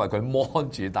咯，因為佢 mon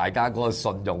住大家嗰個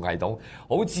信用系統，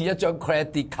好似一張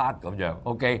credit card 咁樣。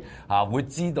OK，會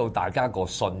知道大家個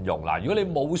信用嗱。如果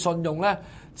你冇信用咧，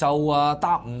就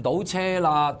搭唔到車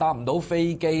啦，搭唔到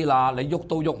飛機啦，你喐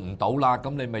都喐唔到啦，咁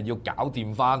你咪要搞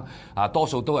掂翻多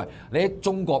數都係你喺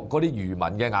中國嗰啲漁民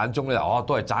嘅眼中咧，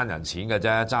都係爭人錢嘅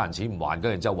啫，爭人錢唔還，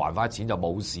跟住之後還翻錢就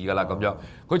冇事噶啦咁樣。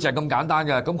佢就係咁簡單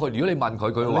嘅。咁佢如果你問佢，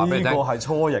佢會話俾你聽，呢個係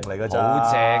雛形嚟嘅咋，好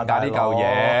正㗎呢嚿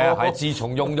嘢，係自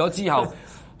從用咗之後，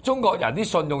中國人啲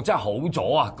信用真係好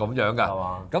咗啊咁樣㗎。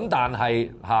咁但係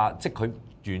即係佢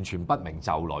完全不明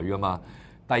就裏㗎嘛。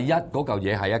第一嗰嚿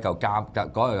嘢係一嚿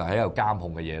監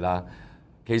控嘅嘢啦。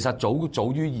其實早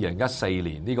於2014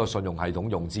年呢個信用系統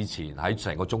用之前，喺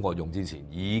成個中國用之前，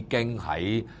已經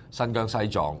喺新疆西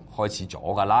藏開始咗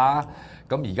㗎啦。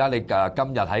咁而家你今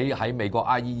日喺美國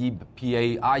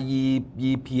IEEPA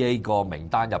個名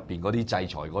單入邊嗰啲制裁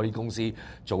嗰啲公司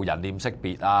做人臉識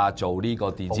別啊，做呢個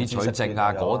電子取證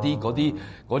啊，嗰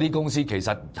啲公司其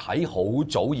實喺好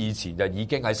早以前就已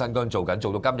經喺新疆做緊，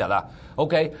做到今日啦。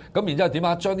OK， 咁然之後點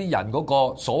啊？將啲人嗰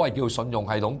個所謂叫信用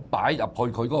系統擺入去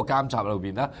佢嗰個監察裏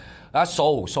邊咧，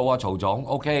掃啊曹總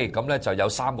OK， 咁咧就有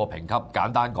3個評級，簡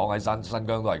單講喺新疆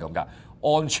都係咁㗎，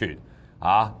安全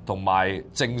同埋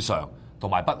正常。同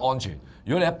埋不安全，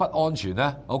如果你一不安全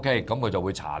咧 ，OK， 咁佢就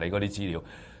會查你嗰啲資料。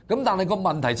咁但係個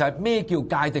問題就係咩叫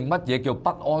界定乜嘢叫不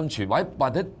安全，或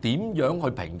者點樣去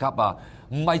評級啊？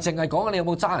唔係淨係講你有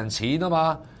冇爭人錢啊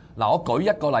嘛。嗱，我舉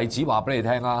一個例子話俾你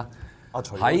聽啊。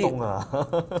徐曉東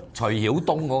徐曉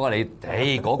東嗰個你，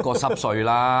嗰個濕碎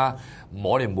啦。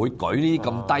我哋唔會舉呢啲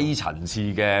咁低層次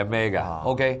嘅咩嘅。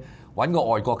OK， 揾個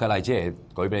外國嘅例子嚟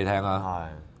舉俾你聽啊。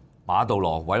馬杜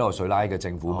羅委內瑞拉嘅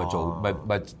政府咪做緊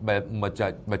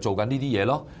呢啲嘢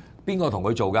咯？邊個同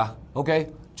佢做㗎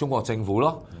 ？OK， 中國政府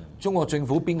咯。中國政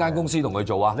府邊間公司同佢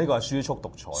做啊？呢個係輸出獨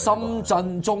裁。深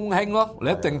圳中興咯，你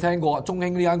一定聽過中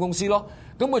興呢間公司咯。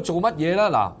咁佢做乜嘢咧？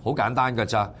嗱，好簡單㗎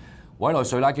咋。委內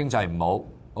瑞拉經濟唔好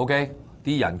 ，OK，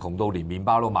 啲人窮到連麵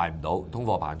包都買唔到，通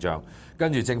貨膨脹。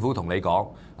跟住政府同你講，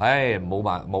我哋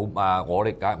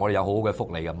有好好嘅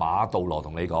福利嘅。馬杜羅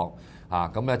同你講。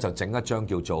咁咧就整一張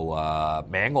叫做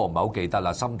名我唔係好記得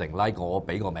啦，something like 我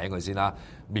俾個名佢先啦，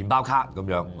麵包卡咁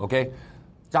樣 ，OK，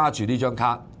 揸住呢張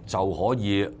卡就可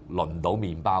以輪到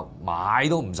麵包，買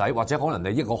都唔使，或者可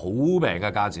能你一個好平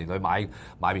嘅價錢去買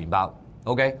麵包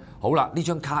 ，OK， 好啦，呢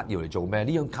張卡要嚟做咩？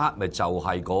呢張卡咪就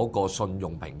係嗰個信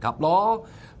用評級咯，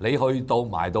你去到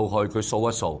埋到去佢掃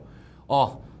一掃，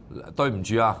哦。對唔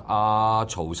住啊，阿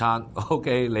曹生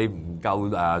 ，OK， 你唔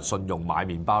夠信用買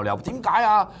麵包，你又點解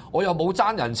啊？我又冇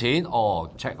爭人錢，哦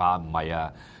check 下，唔係啊，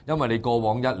因為你過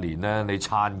往一年咧，你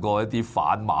撐過一啲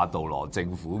反馬杜羅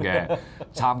政府嘅，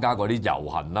參加過啲遊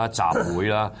行啦、集會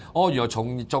啦，哦，原來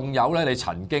仲有咧，你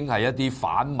曾經係一啲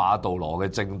反馬杜羅嘅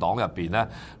政黨入邊咧，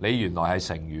你原來係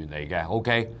成員嚟嘅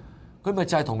 ，OK。佢咪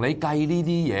就係同你計呢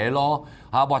啲嘢咯，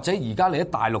或者而家你喺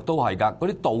大陸都係㗎，嗰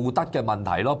啲道德嘅問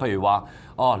題咯，譬如話，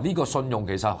呢個信用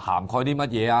其實涵蓋啲乜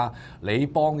嘢啊？你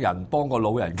幫個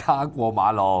老人家過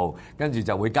馬路，跟住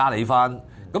就會加你分，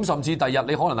咁甚至第日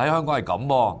你可能喺香港係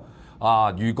咁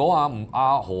喎，如果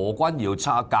阿何君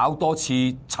堯搞多次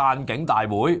撐警大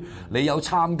會，你有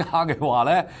參加嘅話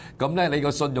咧，咁咧你個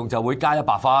信用就會加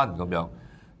100分咁樣。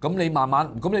咁你慢慢，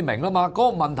咁你明啦嘛？嗰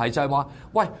個問題就係話，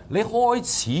喂，你開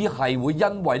始係會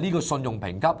因為呢個信用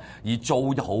評級而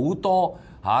做好多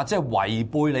即係違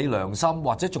背你良心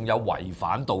或者仲有違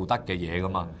反道德嘅嘢噶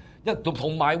嘛？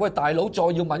同埋，喂，大佬再要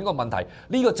問一個問題，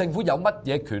呢個政府有乜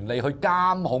嘢權利去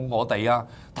監控我哋啊？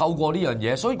透過呢樣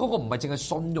嘢，所以嗰個唔係淨係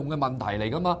信用嘅問題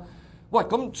嚟噶嘛？喂，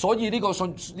咁所以呢個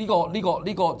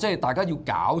即係大家要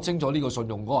搞清楚呢個信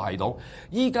用嗰個系統。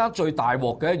依家最大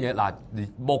鑊嘅一樣嘢，嗱，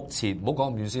目前唔好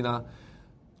講咁遠先啦。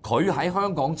佢喺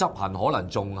香港執行可能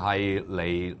仲係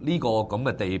離呢個咁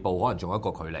嘅地步，可能仲有一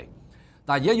個距離。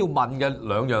但係而家要問嘅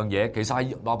兩樣嘢，其實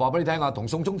係話俾你聽啊，同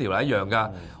送中條例一樣㗎。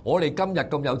我哋今日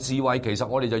咁有智慧，其實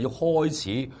我哋就要開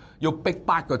始要逼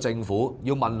迫個政府，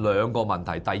要問兩個問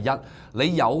題。第一，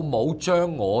你有冇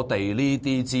將我哋呢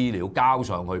啲資料交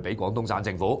上去俾廣東省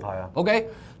政府？係啊。OK，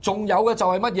 仲有嘅就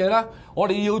係乜嘢咧？我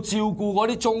哋要照顧嗰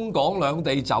啲中港兩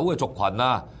地走嘅族群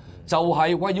啊！就係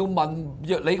要問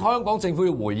你香港政府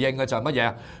要回應嘅就係乜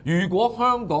嘢？如果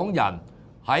香港人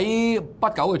喺不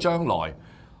久嘅將來，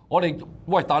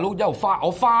喂大佬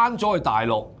我翻咗去大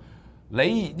陸，你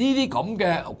呢啲咁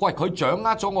嘅，喂佢掌握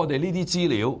咗我哋呢啲資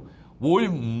料，會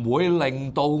唔會令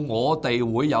到我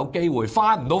哋會有機會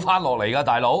翻唔到翻落嚟㗎？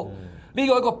大佬，呢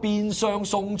個係一個變相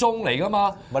送中嚟㗎嘛？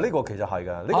唔係，呢個其實係嘅，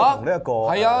呢個同呢一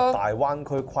個大灣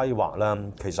區規劃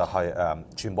咧，其實係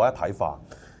全部一體化。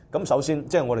咁首先，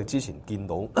即係我哋之前見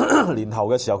到年後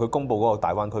嘅時候，佢公布嗰個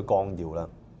大灣區綱要啦，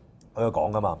佢有講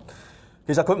㗎嘛。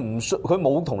其實佢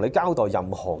冇同你交代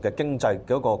任何嘅經濟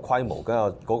嗰個規模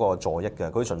嗰個助益嘅，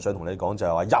佢純粹同你講就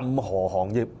係話任何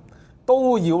行業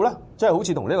都要咧，即係好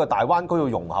似同呢個大灣區要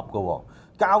融合嘅，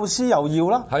教師又要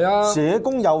啦，係啊，社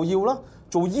工又要啦，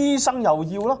做醫生又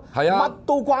要啦，係啊，乜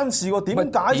都關事喎。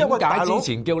點解？因為點解之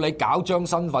前叫你搞張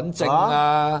身份證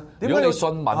啊？如果你信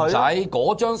文仔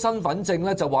嗰張身份證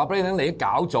咧，就話俾你聽，你一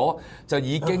搞咗就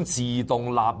已經自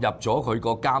動納入咗佢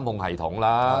個監控系統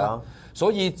啦。所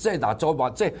以即係嗱，再話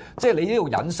即係你呢度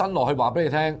引申落去話俾你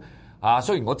聽啊！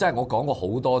雖然我講過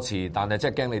好多次，但係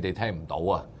真係驚你哋聽唔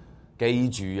到啊！記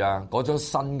住啊，嗰張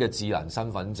新嘅智能身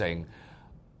份證，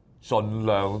盡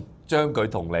量將佢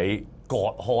同你割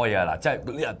開啊！嗱，即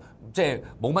係呢人即係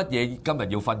冇乜嘢今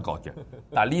日要分割嘅，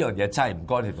但係呢樣嘢真係唔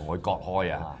該你同佢割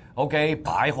開啊！OK，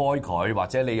 擺開佢，或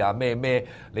者你啊咩，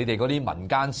你哋嗰啲民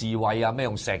間智慧啊，咩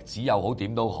用石紙又好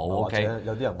點都好 ，OK。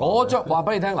有啲人嗰張話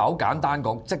俾你聽嗱，好簡單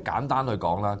講，即係簡單去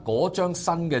講啦。嗰張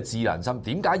新嘅智能身，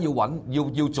點解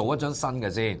要做一張新嘅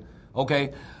先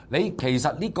 ？OK， 你其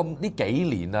實呢幾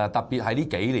年啊，特別係呢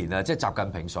幾年啊，即係習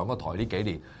近平上咗台呢幾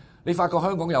年。你發覺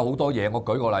香港有好多嘢，我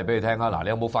舉個例俾你聽啊！嗱，你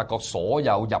有冇發覺所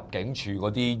有入境處嗰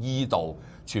啲依度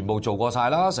全部做過晒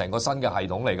啦？成個新嘅系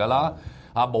統嚟㗎啦！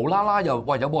無啦啦又有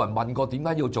冇人問過點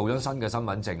解要做張新嘅身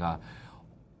份證啊？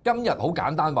今日好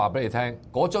簡單話俾你聽，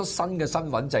嗰張新嘅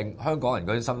身份證，香港人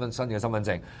嗰啲新嘅身份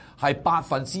證係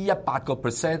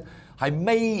100%係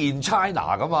Made in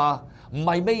China 㗎嘛，唔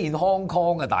係 Made in Hong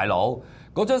Kong 嘅大佬。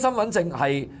嗰張身份證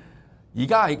係而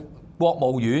家係國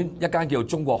務院一間叫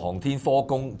中國航天科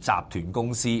工集團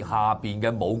公司下邊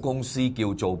嘅母公司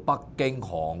叫做北京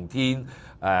航天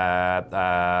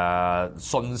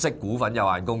信息股份有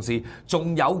限公司，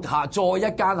仲有再一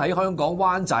間喺香港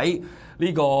灣仔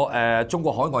呢個中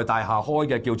國海外大廈開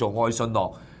嘅叫做愛信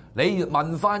樂。你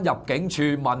問翻入境處，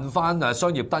問翻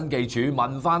商業登記處，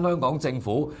問翻香港政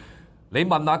府，你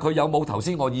問下佢有冇頭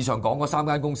先我以上講嗰3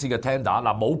間公司嘅 tender？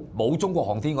 嗱，冇中國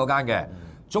航天嗰間嘅。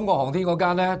中國航天嗰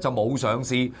間咧就冇上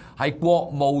市，係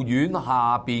國務院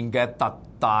下邊嘅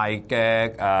大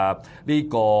嘅呢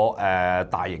個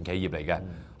大型企業嚟嘅，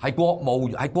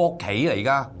係國企嚟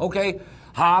㗎。OK，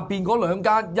 下邊嗰兩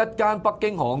間，一間北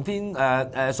京航天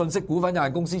信息股份有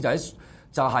限公司就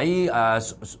喺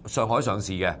上海上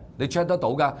市嘅，你 check 得到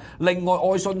㗎。另外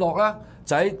愛信樂咧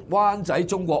就喺灣仔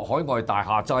中國海外大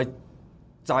廈，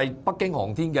就係北京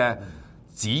航天嘅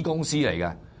子公司嚟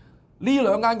嘅。呢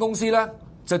兩間公司咧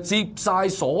就接晒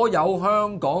所有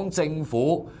香港政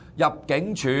府入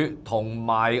境處同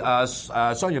埋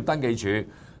商業登記處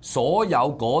所有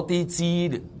嗰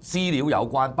啲資料有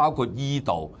關，包括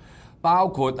道，包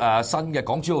括新嘅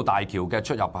港珠澳大橋嘅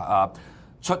出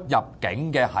入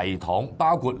境嘅系統，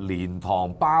包括蓮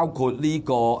塘，包括呢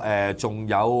個仲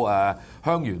有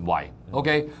香園圍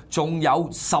 ，OK， 仲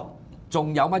有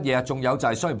乜嘢啊？仲有就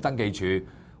係商業登記處。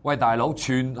喂，大佬，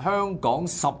全香港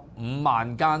15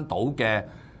萬間到嘅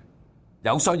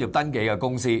有商業登記嘅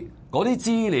公司，嗰啲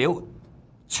資料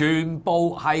全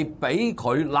部係俾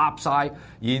佢立晒，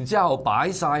然之後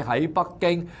擺晒喺北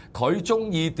京，佢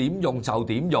中意點用就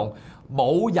點用。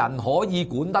冇人可以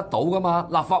管得到噶嘛，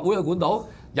立法會又管到，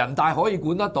人大可以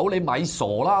管得到，你咪傻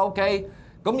啦 ，OK？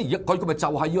 咁而家佢咪就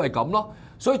係要係咁咯，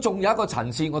所以仲有一個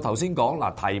層次，我頭先講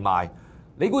嗱提埋，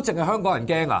你估淨係香港人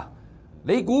驚啊？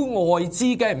你估外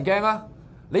資驚唔驚啊？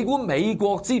你估美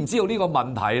國知唔知道呢個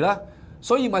問題咧？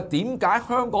所以咪點解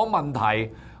香港問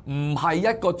題唔係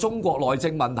一個中國內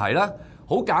政問題咧？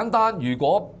好簡單，如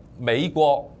果美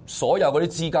國所有嗰啲資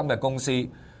金嘅公司，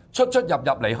出入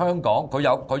嚟香港，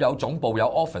佢有總部有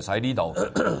office 喺呢度，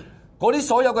嗰啲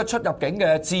所有嘅出入境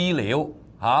嘅資料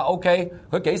OK，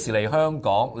 佢幾時嚟香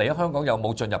港？嚟咗香港有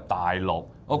冇進入大陸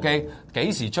 ？OK，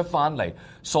 幾時出翻嚟？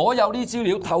所有啲資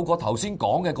料透過頭先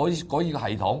講嘅嗰個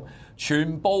系統，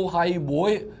全部係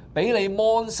會俾你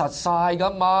mon 實晒噶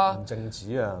嘛？唔淨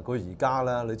止啊，佢而家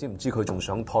咧，你知唔知佢仲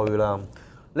想推啦？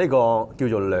呢個叫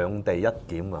做兩地一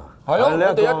檢啊！係咯，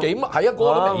兩地一檢係一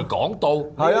個都未講到，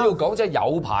你都要講即係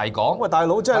有排講。喂，大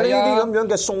佬，即係呢啲咁樣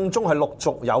嘅送中係陸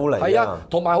續有嚟。係啊，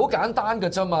同埋好簡單嘅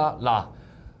啫嘛。嗱，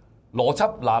邏輯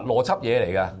嘢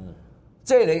嚟嘅，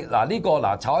即係你呢個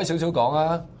炒開少少講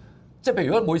啊。即係譬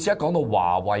如如果每次一講到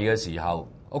華為嘅時候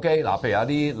 ，OK 譬如有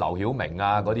啲劉曉明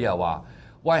啊嗰啲又話，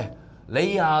喂。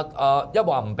你一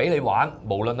話唔俾你玩，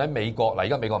無論喺美國而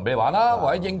家美國唔俾你玩啦，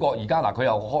或者英國而家佢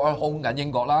又開空緊英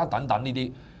國啦，等等呢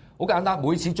啲好簡單。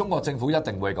每次中國政府一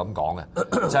定會咁講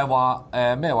嘅，就係話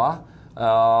咩話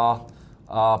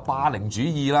霸凌主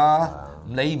義啦，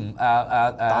你唔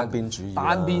單邊主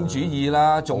義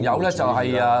啦，仲有咧就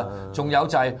係仲有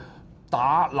就係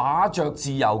拿着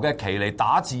自由嘅旗嚟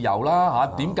打自由啦嚇。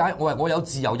點解我有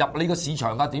自由入呢個市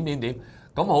場啊？點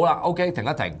咁好啦 ，OK 停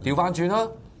一停，調翻轉啦。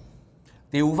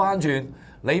調翻轉，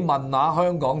你問下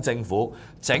香港政府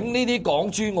整呢啲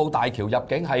港珠澳大橋入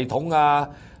境系統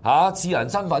智能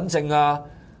身份證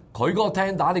佢嗰個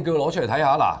tender 你叫佢攞出嚟睇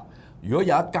下嗱。如果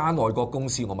有一間外國公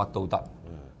司，我乜都得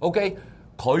，OK，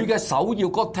 佢嘅首要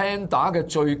嗰個 tender 嘅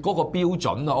最嗰個標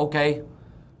準，OK，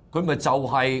 佢咪就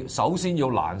係首先要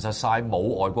攔實晒冇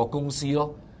外國公司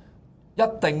咯，一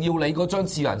定要你嗰張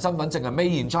智能身份證係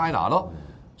Made in China 咯。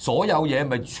所有嘢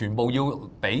咪全部要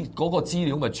俾嗰個資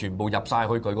料咪全部入晒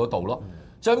去佢嗰度咯，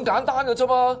就咁簡單嘅啫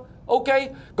嘛。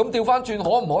OK， 咁調翻轉可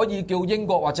唔可以叫英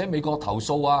國或者美國投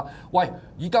訴啊？喂，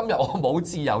以今日我冇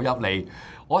自由入嚟，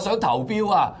我想投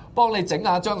標幫你整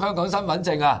下張香港身份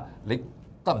證你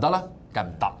得唔得啦？梗唔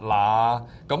得啦。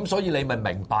咁所以你咪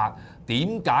明白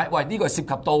點解？喂，呢個涉及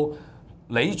到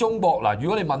你中國如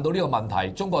果你問到呢個問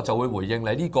題，中國就會回應你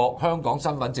呢個香港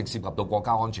身份證涉及到國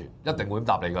家安全，一定會咁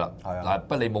答你噶啦。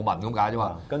不你冇問咁解啫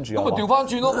嘛。跟住咁咪調翻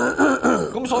轉咯。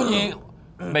咁所以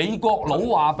美國佬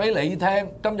話俾你聽，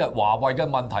今日華為嘅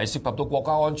問題涉及到國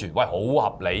家安全，喂，好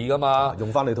合理噶嘛。用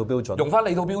翻你套標準，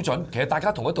其實大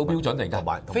家同一套標準嚟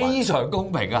㗎，非常公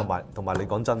平同埋你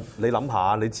講真，你諗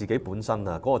下你自己本身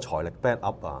嗰個財力 back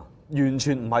up完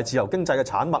全唔係自由經濟嘅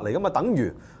產物嚟噶嘛，等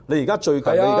於你而家最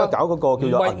近你而家搞嗰個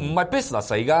叫做唔係 business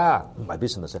嚟㗎，唔係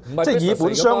business， 即係以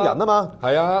本傷人啊嘛。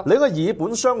係啊，你個以本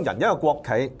傷人一個國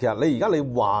企，其實你而家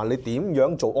你話你點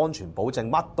樣做安全保證，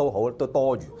乜都好都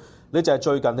多餘。你就係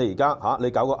最近你而家你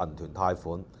搞個銀團貸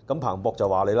款，咁彭博就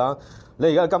話你啦，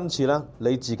你而家今次咧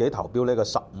你自己投標呢個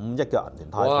15億嘅銀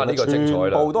團貸款，呢個精彩啦，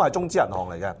全部都係中資銀行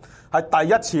嚟嘅，係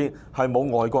第一次係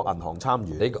冇外國銀行參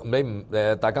與。你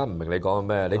唔大家唔明你講緊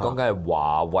咩？你講緊係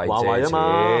華為借錢，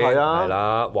係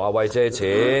啦，華為借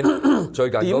錢最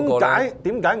近嗰個咧，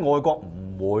點解外國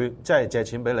唔會即係借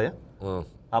錢俾你啊？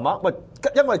係嘛？喂，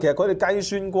因為其實佢哋計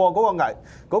算過嗰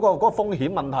個風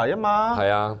險問題啊嘛。係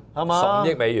啊，係嘛？15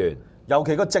億美元，尤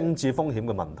其個政治風險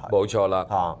嘅問題。冇錯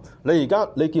啦你而家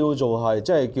你叫做係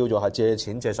即係叫做係借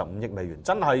錢借15億美元，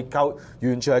真係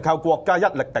完全係靠國家一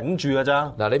力頂住㗎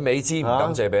咋。嗱，你美資唔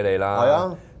敢借俾你啦。係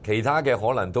啊。其他嘅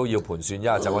可能都要盤算一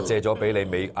下，就我借咗俾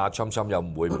你，阿侵又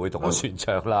唔會同我算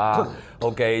賬啦。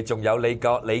OK， 仲有你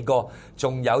個，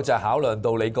仲有就係考量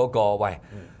到你嗰個，喂，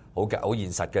好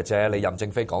現實嘅啫。你任正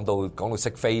非講到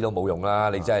識飛都冇用啦。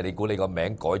你真係你估你個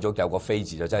名改咗有個飛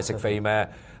字就真係識飛咩？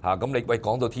咁你喂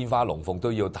講到天花龍鳳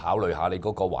都要考慮下你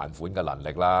嗰個還款嘅能力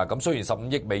啦。咁雖然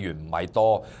15億美元唔係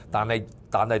多，但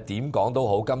係點講都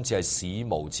好，今次係史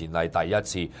無前例第一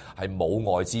次係冇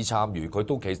外資參與，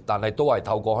佢但係都係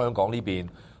透過香港呢邊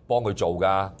幫佢做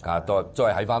㗎，都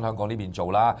係喺翻香港呢邊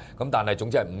做啦。咁但係總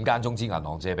之係5間中資銀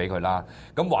行借俾佢啦。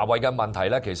咁華為嘅問題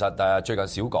咧，其實最近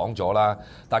少講咗啦，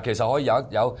但係其實可以有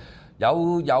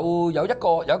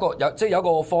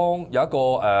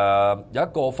一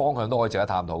個方向都可以值得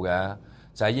探討嘅，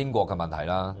就係英國嘅問題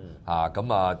啦。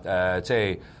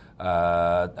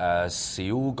少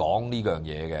講呢樣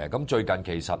嘢嘅。咁最近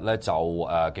其實咧就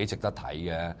幾值得睇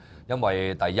嘅，因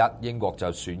為第一英國就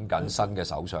選緊新嘅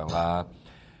首相啦。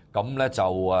咁咧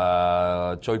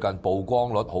就最近曝光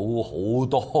率好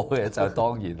多嘅，就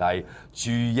當然係駐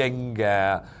英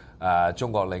嘅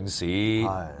中國領事劉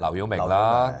曉明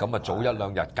啦。咁早一兩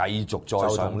日繼續再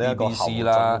上 BBC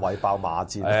啦，毀爆罵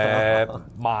戰。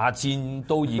罵戰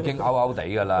都已經勾地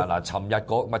㗎啦。嗱，尋日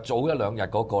早一兩日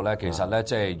嗰個咧，其實咧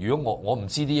即係如果我唔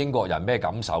知啲英國人咩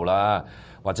感受啦。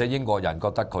或者英國人覺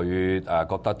得佢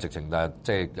覺得直情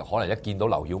即係可能一見到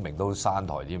劉曉明都閂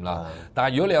台添啦。但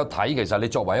係如果你有睇，其實你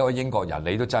作為一個英國人，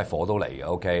你都真係火到嚟嘅。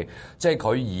OK， 即係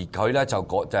佢咧就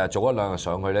早一兩日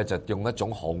上去咧，就用一種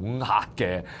恐嚇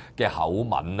嘅口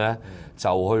吻咧，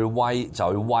就去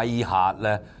威嚇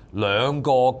咧兩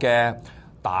個嘅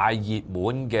大熱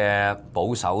門嘅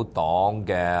保守黨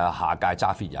嘅下屆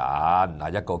揸 fit 人，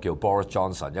一個叫 Boris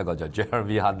Johnson， 一個就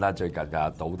Jeremy Hunt 啦，最近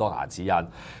好多牙齒印，咁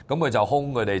佢就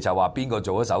兇佢哋就話邊個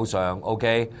做咗首相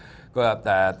 ，OK， 佢話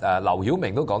劉曉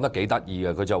明都講得幾得意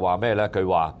嘅，佢就話咩咧？佢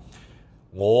話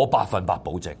我100%保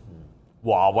證。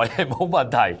華為係冇問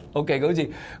題 ，OK， 佢好似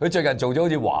佢最近做咗好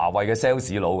似華為嘅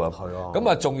sales 佬咁，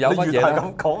咁仲有乜嘢咧？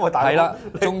咁講係啦，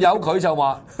仲有佢就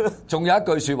話，仲有一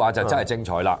句説話就真係精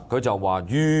彩啦。佢就話：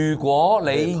如果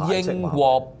你英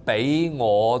國俾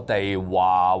我哋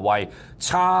華為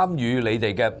參與你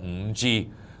哋嘅5G，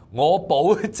我保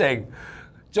證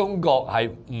中國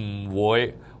係唔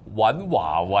會揾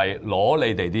華為攞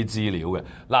你哋啲資料嘅。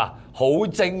嗱，好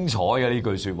精彩嘅呢句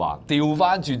説話，調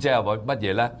翻轉即係乜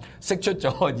嘢咧？釋出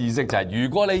咗個意識就係，如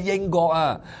果你英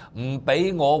國唔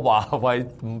俾華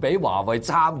為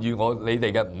參與你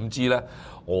哋嘅5G咧，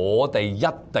我哋一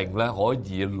定咧可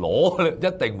以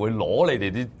一定會攞你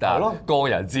哋啲個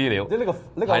人資料。呢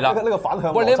個反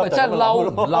向。喂，你係咪真係嬲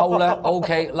唔嬲咧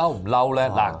？OK， 嬲唔嬲咧？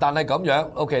嗱，但係咁樣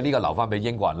OK， 呢個留翻俾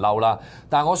英國人嬲啦。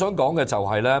但係我想講嘅就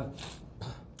係咧，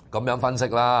咁樣分析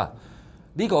啦，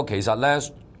呢個其實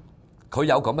咧，佢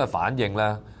有咁嘅反應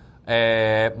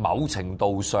咧，某程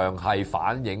度上係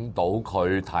反映到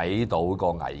佢睇到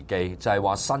個危機，就係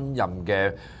話新任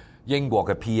嘅英國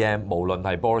嘅 PM， 無論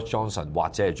係 Boris Johnson 或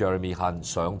者係 Jeremy Hunt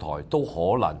上台，都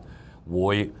可能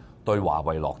會對華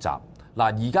為落閘。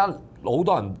嗱，而家好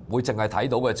多人會淨係睇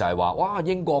到嘅就係話，哇，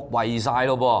英國跪晒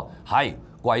咯噃，係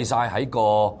跪晒喺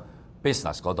個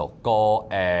business 嗰度，個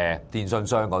電信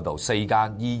商嗰度4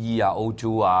間 EE 啊、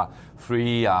O2 啊、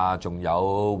Free 啊，仲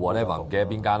有 whatever 唔記得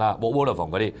邊間啦，Vodafone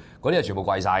嗰啲係全部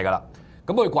貴晒㗎啦。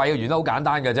咁佢貴嘅原因好簡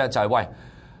單嘅啫，就係喂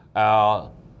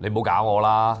你唔好搞我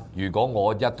啦！如果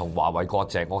我一同華為割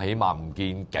席，我起碼唔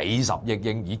見幾十億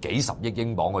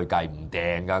英鎊去計唔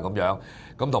掟㗎咁樣，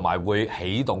咁同埋會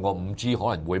起動個5G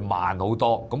可能會慢好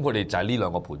多。咁佢哋就係呢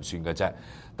兩個盤算嘅啫。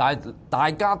但係大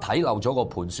家睇漏咗個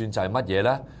盤算就係乜嘢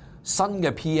咧？新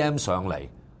嘅 PM 上嚟，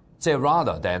即係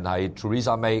rather 定係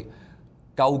Theresa May，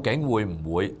 究竟會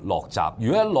唔會落閘？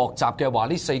如果一落閘嘅話，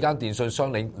呢4間電信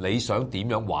商你想點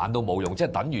樣玩都冇用，即係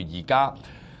等於而家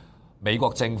美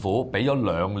國政府俾咗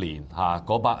2年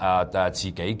嗰班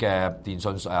自己嘅電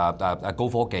信高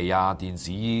科技啊、電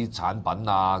子產品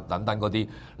啊等等嗰啲，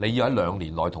你要喺2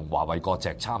年內同華為割席，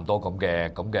差唔多咁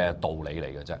嘅道理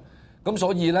嚟嘅啫。咁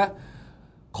所以咧，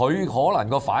佢可能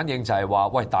個反應就係話：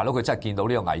喂，大佬，佢真係見到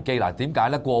呢個危機啦。點解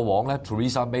咧？過往咧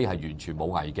Theresa May 係完全冇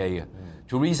危機嘅。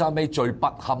Theresa May 最不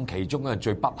堪，其中一個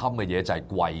最不堪嘅嘢就係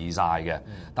跪晒嘅。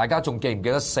大家仲記唔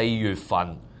記得4月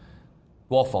份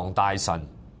國防大臣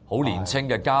好年青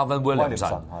嘅 Gavin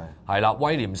Williamson 係啦，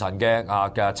威廉臣嘅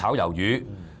炒魷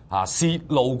魚泄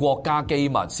露國家機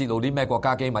密，泄露啲咩國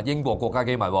家機密？英國國家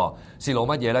機密，泄露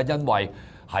乜嘢咧？因為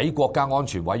喺國家安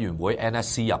全委員會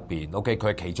NSC 入邊 ，OK， 佢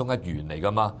係其中一員嚟噶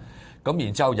嘛。咁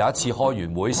然之後有一次開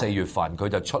完會4月份，佢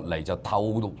就出嚟就透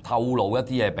露一啲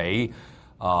嘢俾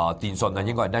電訊啊，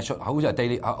應該係 National， 好似係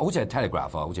Daily， 好似係 Telegraph 啊，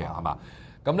好似係嘛？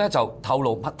咁咧就透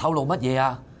露乜嘢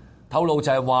啊？透露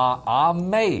就係話阿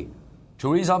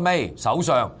Theresa May 首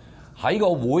相喺個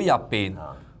會入邊，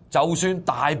就算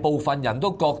大部分人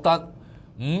都覺得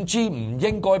5G 唔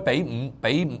應該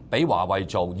俾華為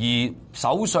做，而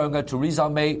首相嘅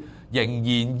Theresa May 仍然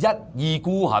一意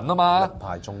孤行啊嘛，一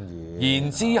派中意。然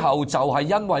之後就係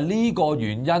因為呢個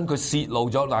原因，佢泄露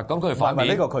咗嗱，咁佢發面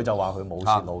呢個佢就話佢冇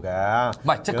泄露嘅，唔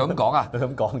係即係咁講啊，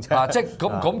咁講啫。即係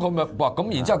咁佢咪話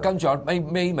咁，然之後跟住阿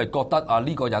May 咪覺得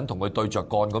呢個人同佢對着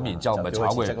幹，咁然之後咪炒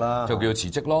佢，就叫佢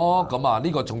辭職咯。咁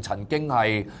呢個仲曾經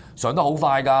係上得好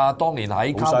快㗎，當年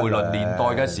喺卡梅倫年代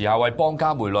嘅時候，係幫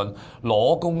卡梅倫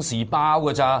攞公事包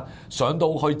㗎咋，上到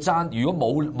去爭，如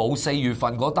果冇4月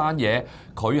份嗰單嘢，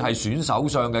佢係選首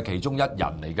相嘅其中一人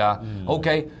嚟㗎。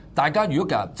OK， 大家如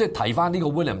果即係提翻呢個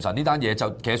Williamson 呢單嘢，就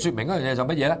其實説明一樣嘢就乜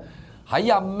嘢咧？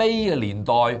喺阿 May 嘅年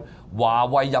代，華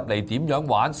為入嚟點樣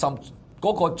玩？甚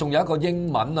嗰個仲有一個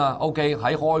英文啊 ，OK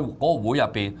喺開嗰個會入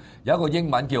邊有一個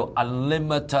英文叫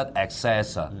Unlimited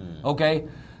Access 啊，OK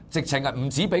直情係唔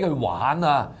止俾佢玩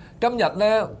啊！今日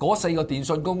咧嗰4個電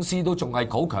信公司都仲係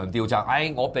好強調就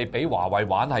係，我哋俾華為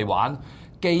玩係玩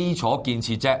基礎建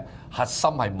設啫，核心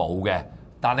係冇嘅。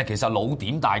但係其實老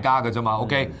點大家嘅啫嘛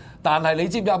 ，OK？但係你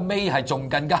知唔知阿 May 係仲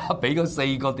更加俾嗰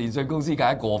4個電信公司更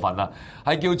加過分啊？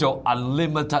係叫做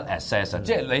unlimited access，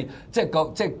即係你即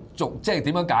係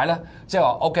點樣解咧？即係話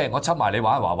OK， 我侵埋你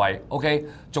玩華為 ，OK？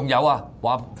 仲有啊，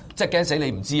話即係驚死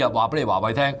你唔知啊，話俾你華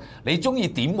為聽，你中意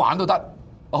點玩都得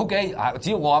 ，OK？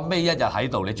 只要我阿 May 一日喺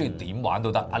度，你中意點玩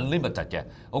都得 ，unlimited 嘅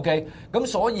 ，OK？ 咁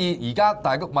所以而家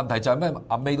大個問題就係咩？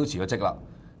阿 May 都辭咗職啦。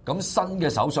咁新嘅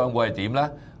首相會係點咧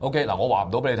 ？OK 嗱，我話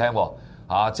唔到俾你聽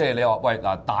喎，即係你話喂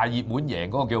嗱，大熱門贏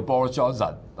嗰個叫 Boris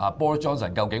Johnson，Boris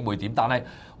Johnson 究竟會點？但係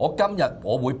我今日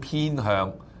我會偏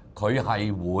向佢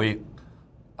係會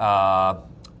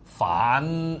反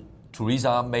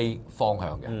Theresa May 方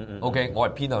向嘅，OK， 我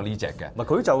係偏向呢隻嘅。唔係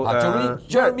佢就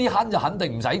Jeremy Hunt 就肯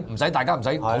定唔使大家唔使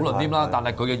討論添啦，但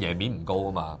係佢嘅贏面唔高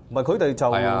啊嘛。唔係佢哋就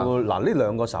嗱呢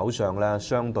兩個首相咧，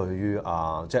相對於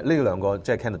即係呢兩個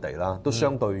即係 candidate 啦，都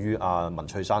相對於文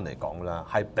翠珊嚟講咧，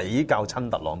係比較親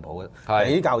特朗普嘅，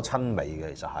比較親美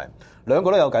嘅，其實係兩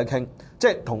個都有偈傾，即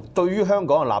係同對於香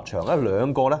港嘅立場咧，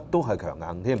兩個咧都係強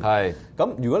硬添。係咁，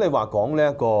如果你話講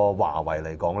呢一個華為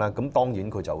嚟講咧，咁當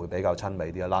然佢就會比較親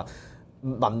美啲啦。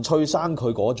文翠珊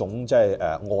佢嗰種即係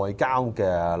外交嘅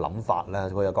諗法咧，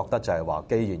佢又覺得就係話，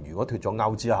既然如果脫咗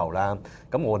歐之後咧，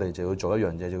咁我哋就要做一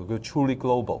樣嘢，就叫 truly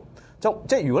global。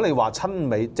即係如果你話親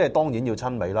美，即係當然要親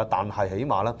美啦，但係起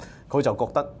碼咧，佢就覺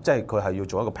得即係佢係要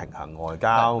做一個平衡外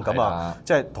交咁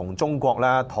即係同中國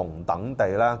咧同等地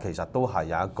咧，其實都係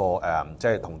有一個即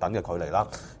係同等嘅距離啦。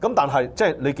咁但係即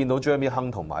係你見到 Jeremy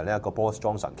Hunt 同埋呢一個 Boris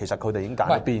Johnson，其實佢哋已經揀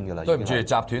咗邊㗎啦。對唔住，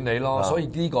集斷你咯。所以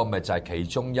呢個咪就係其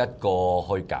中一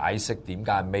個去解釋點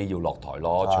解May要落台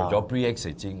咯。除咗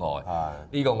Brexit 之外，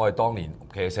呢個我哋當年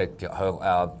其實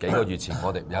向幾個月前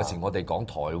我哋有時我哋講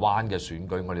台灣嘅選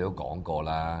舉，我哋都講過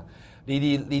啦。呢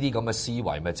啲咁嘅思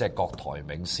維咪即係郭台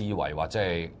銘思維，或者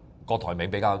係郭台銘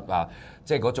比較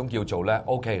即係嗰種叫做咧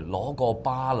OK 攞個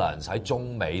balance 喺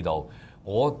中美度。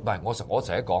我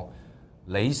成日講，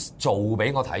你做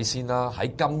俾我睇先啦。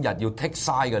喺今日要 take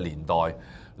side 嘅年代，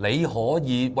你可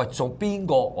以喂做邊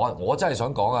個？我真係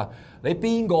想講啊！你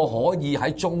邊個可以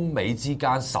喺中美之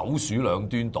間首鼠兩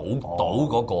端倒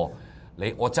嗰個？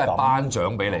我真係頒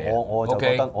獎俾你。我就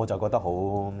覺得好，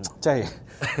即係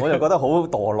我就覺得好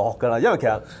墮落㗎啦。因為其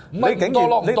實你竟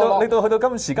然你到去到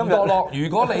今時今日墮落。如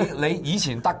果你以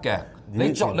前得嘅，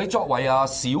你作為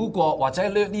小國或者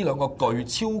呢兩個超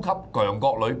級強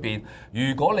國裏邊，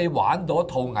如果你玩到一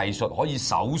套藝術可以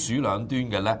首鼠兩端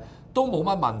嘅咧，都冇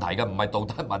乜問題嘅，唔係道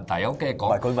德問題。OK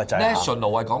講 national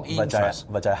係講 interest，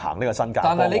 咪就係行呢個新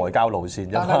加坡外交路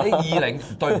線啫。但係你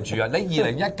對唔住啊，你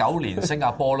2019年新加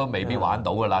坡都未必玩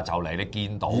到㗎啦，就嚟你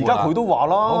見到。而家佢都話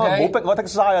啦，冇逼我 take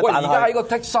side 啊。喂，而家喺個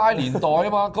take side 年代啊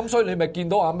嘛，咁所以你咪見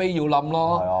到阿 May 要冧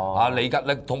咯。嚟㗎，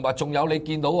你同埋仲有你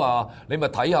見到你咪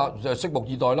睇下就拭目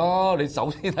以待啦。你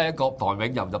首先睇下郭台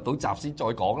銘入唔入到閘先再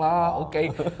講啦。OK，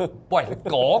 喂，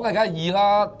講梗係易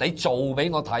啦，你做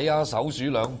俾我睇啊，首鼠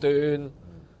兩端。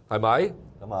係咪？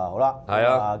咁好啦，係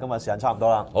啊，今日時間差唔多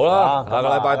啦，好啦，下個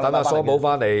禮拜等阿蘇寶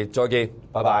翻嚟，再見，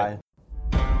拜拜。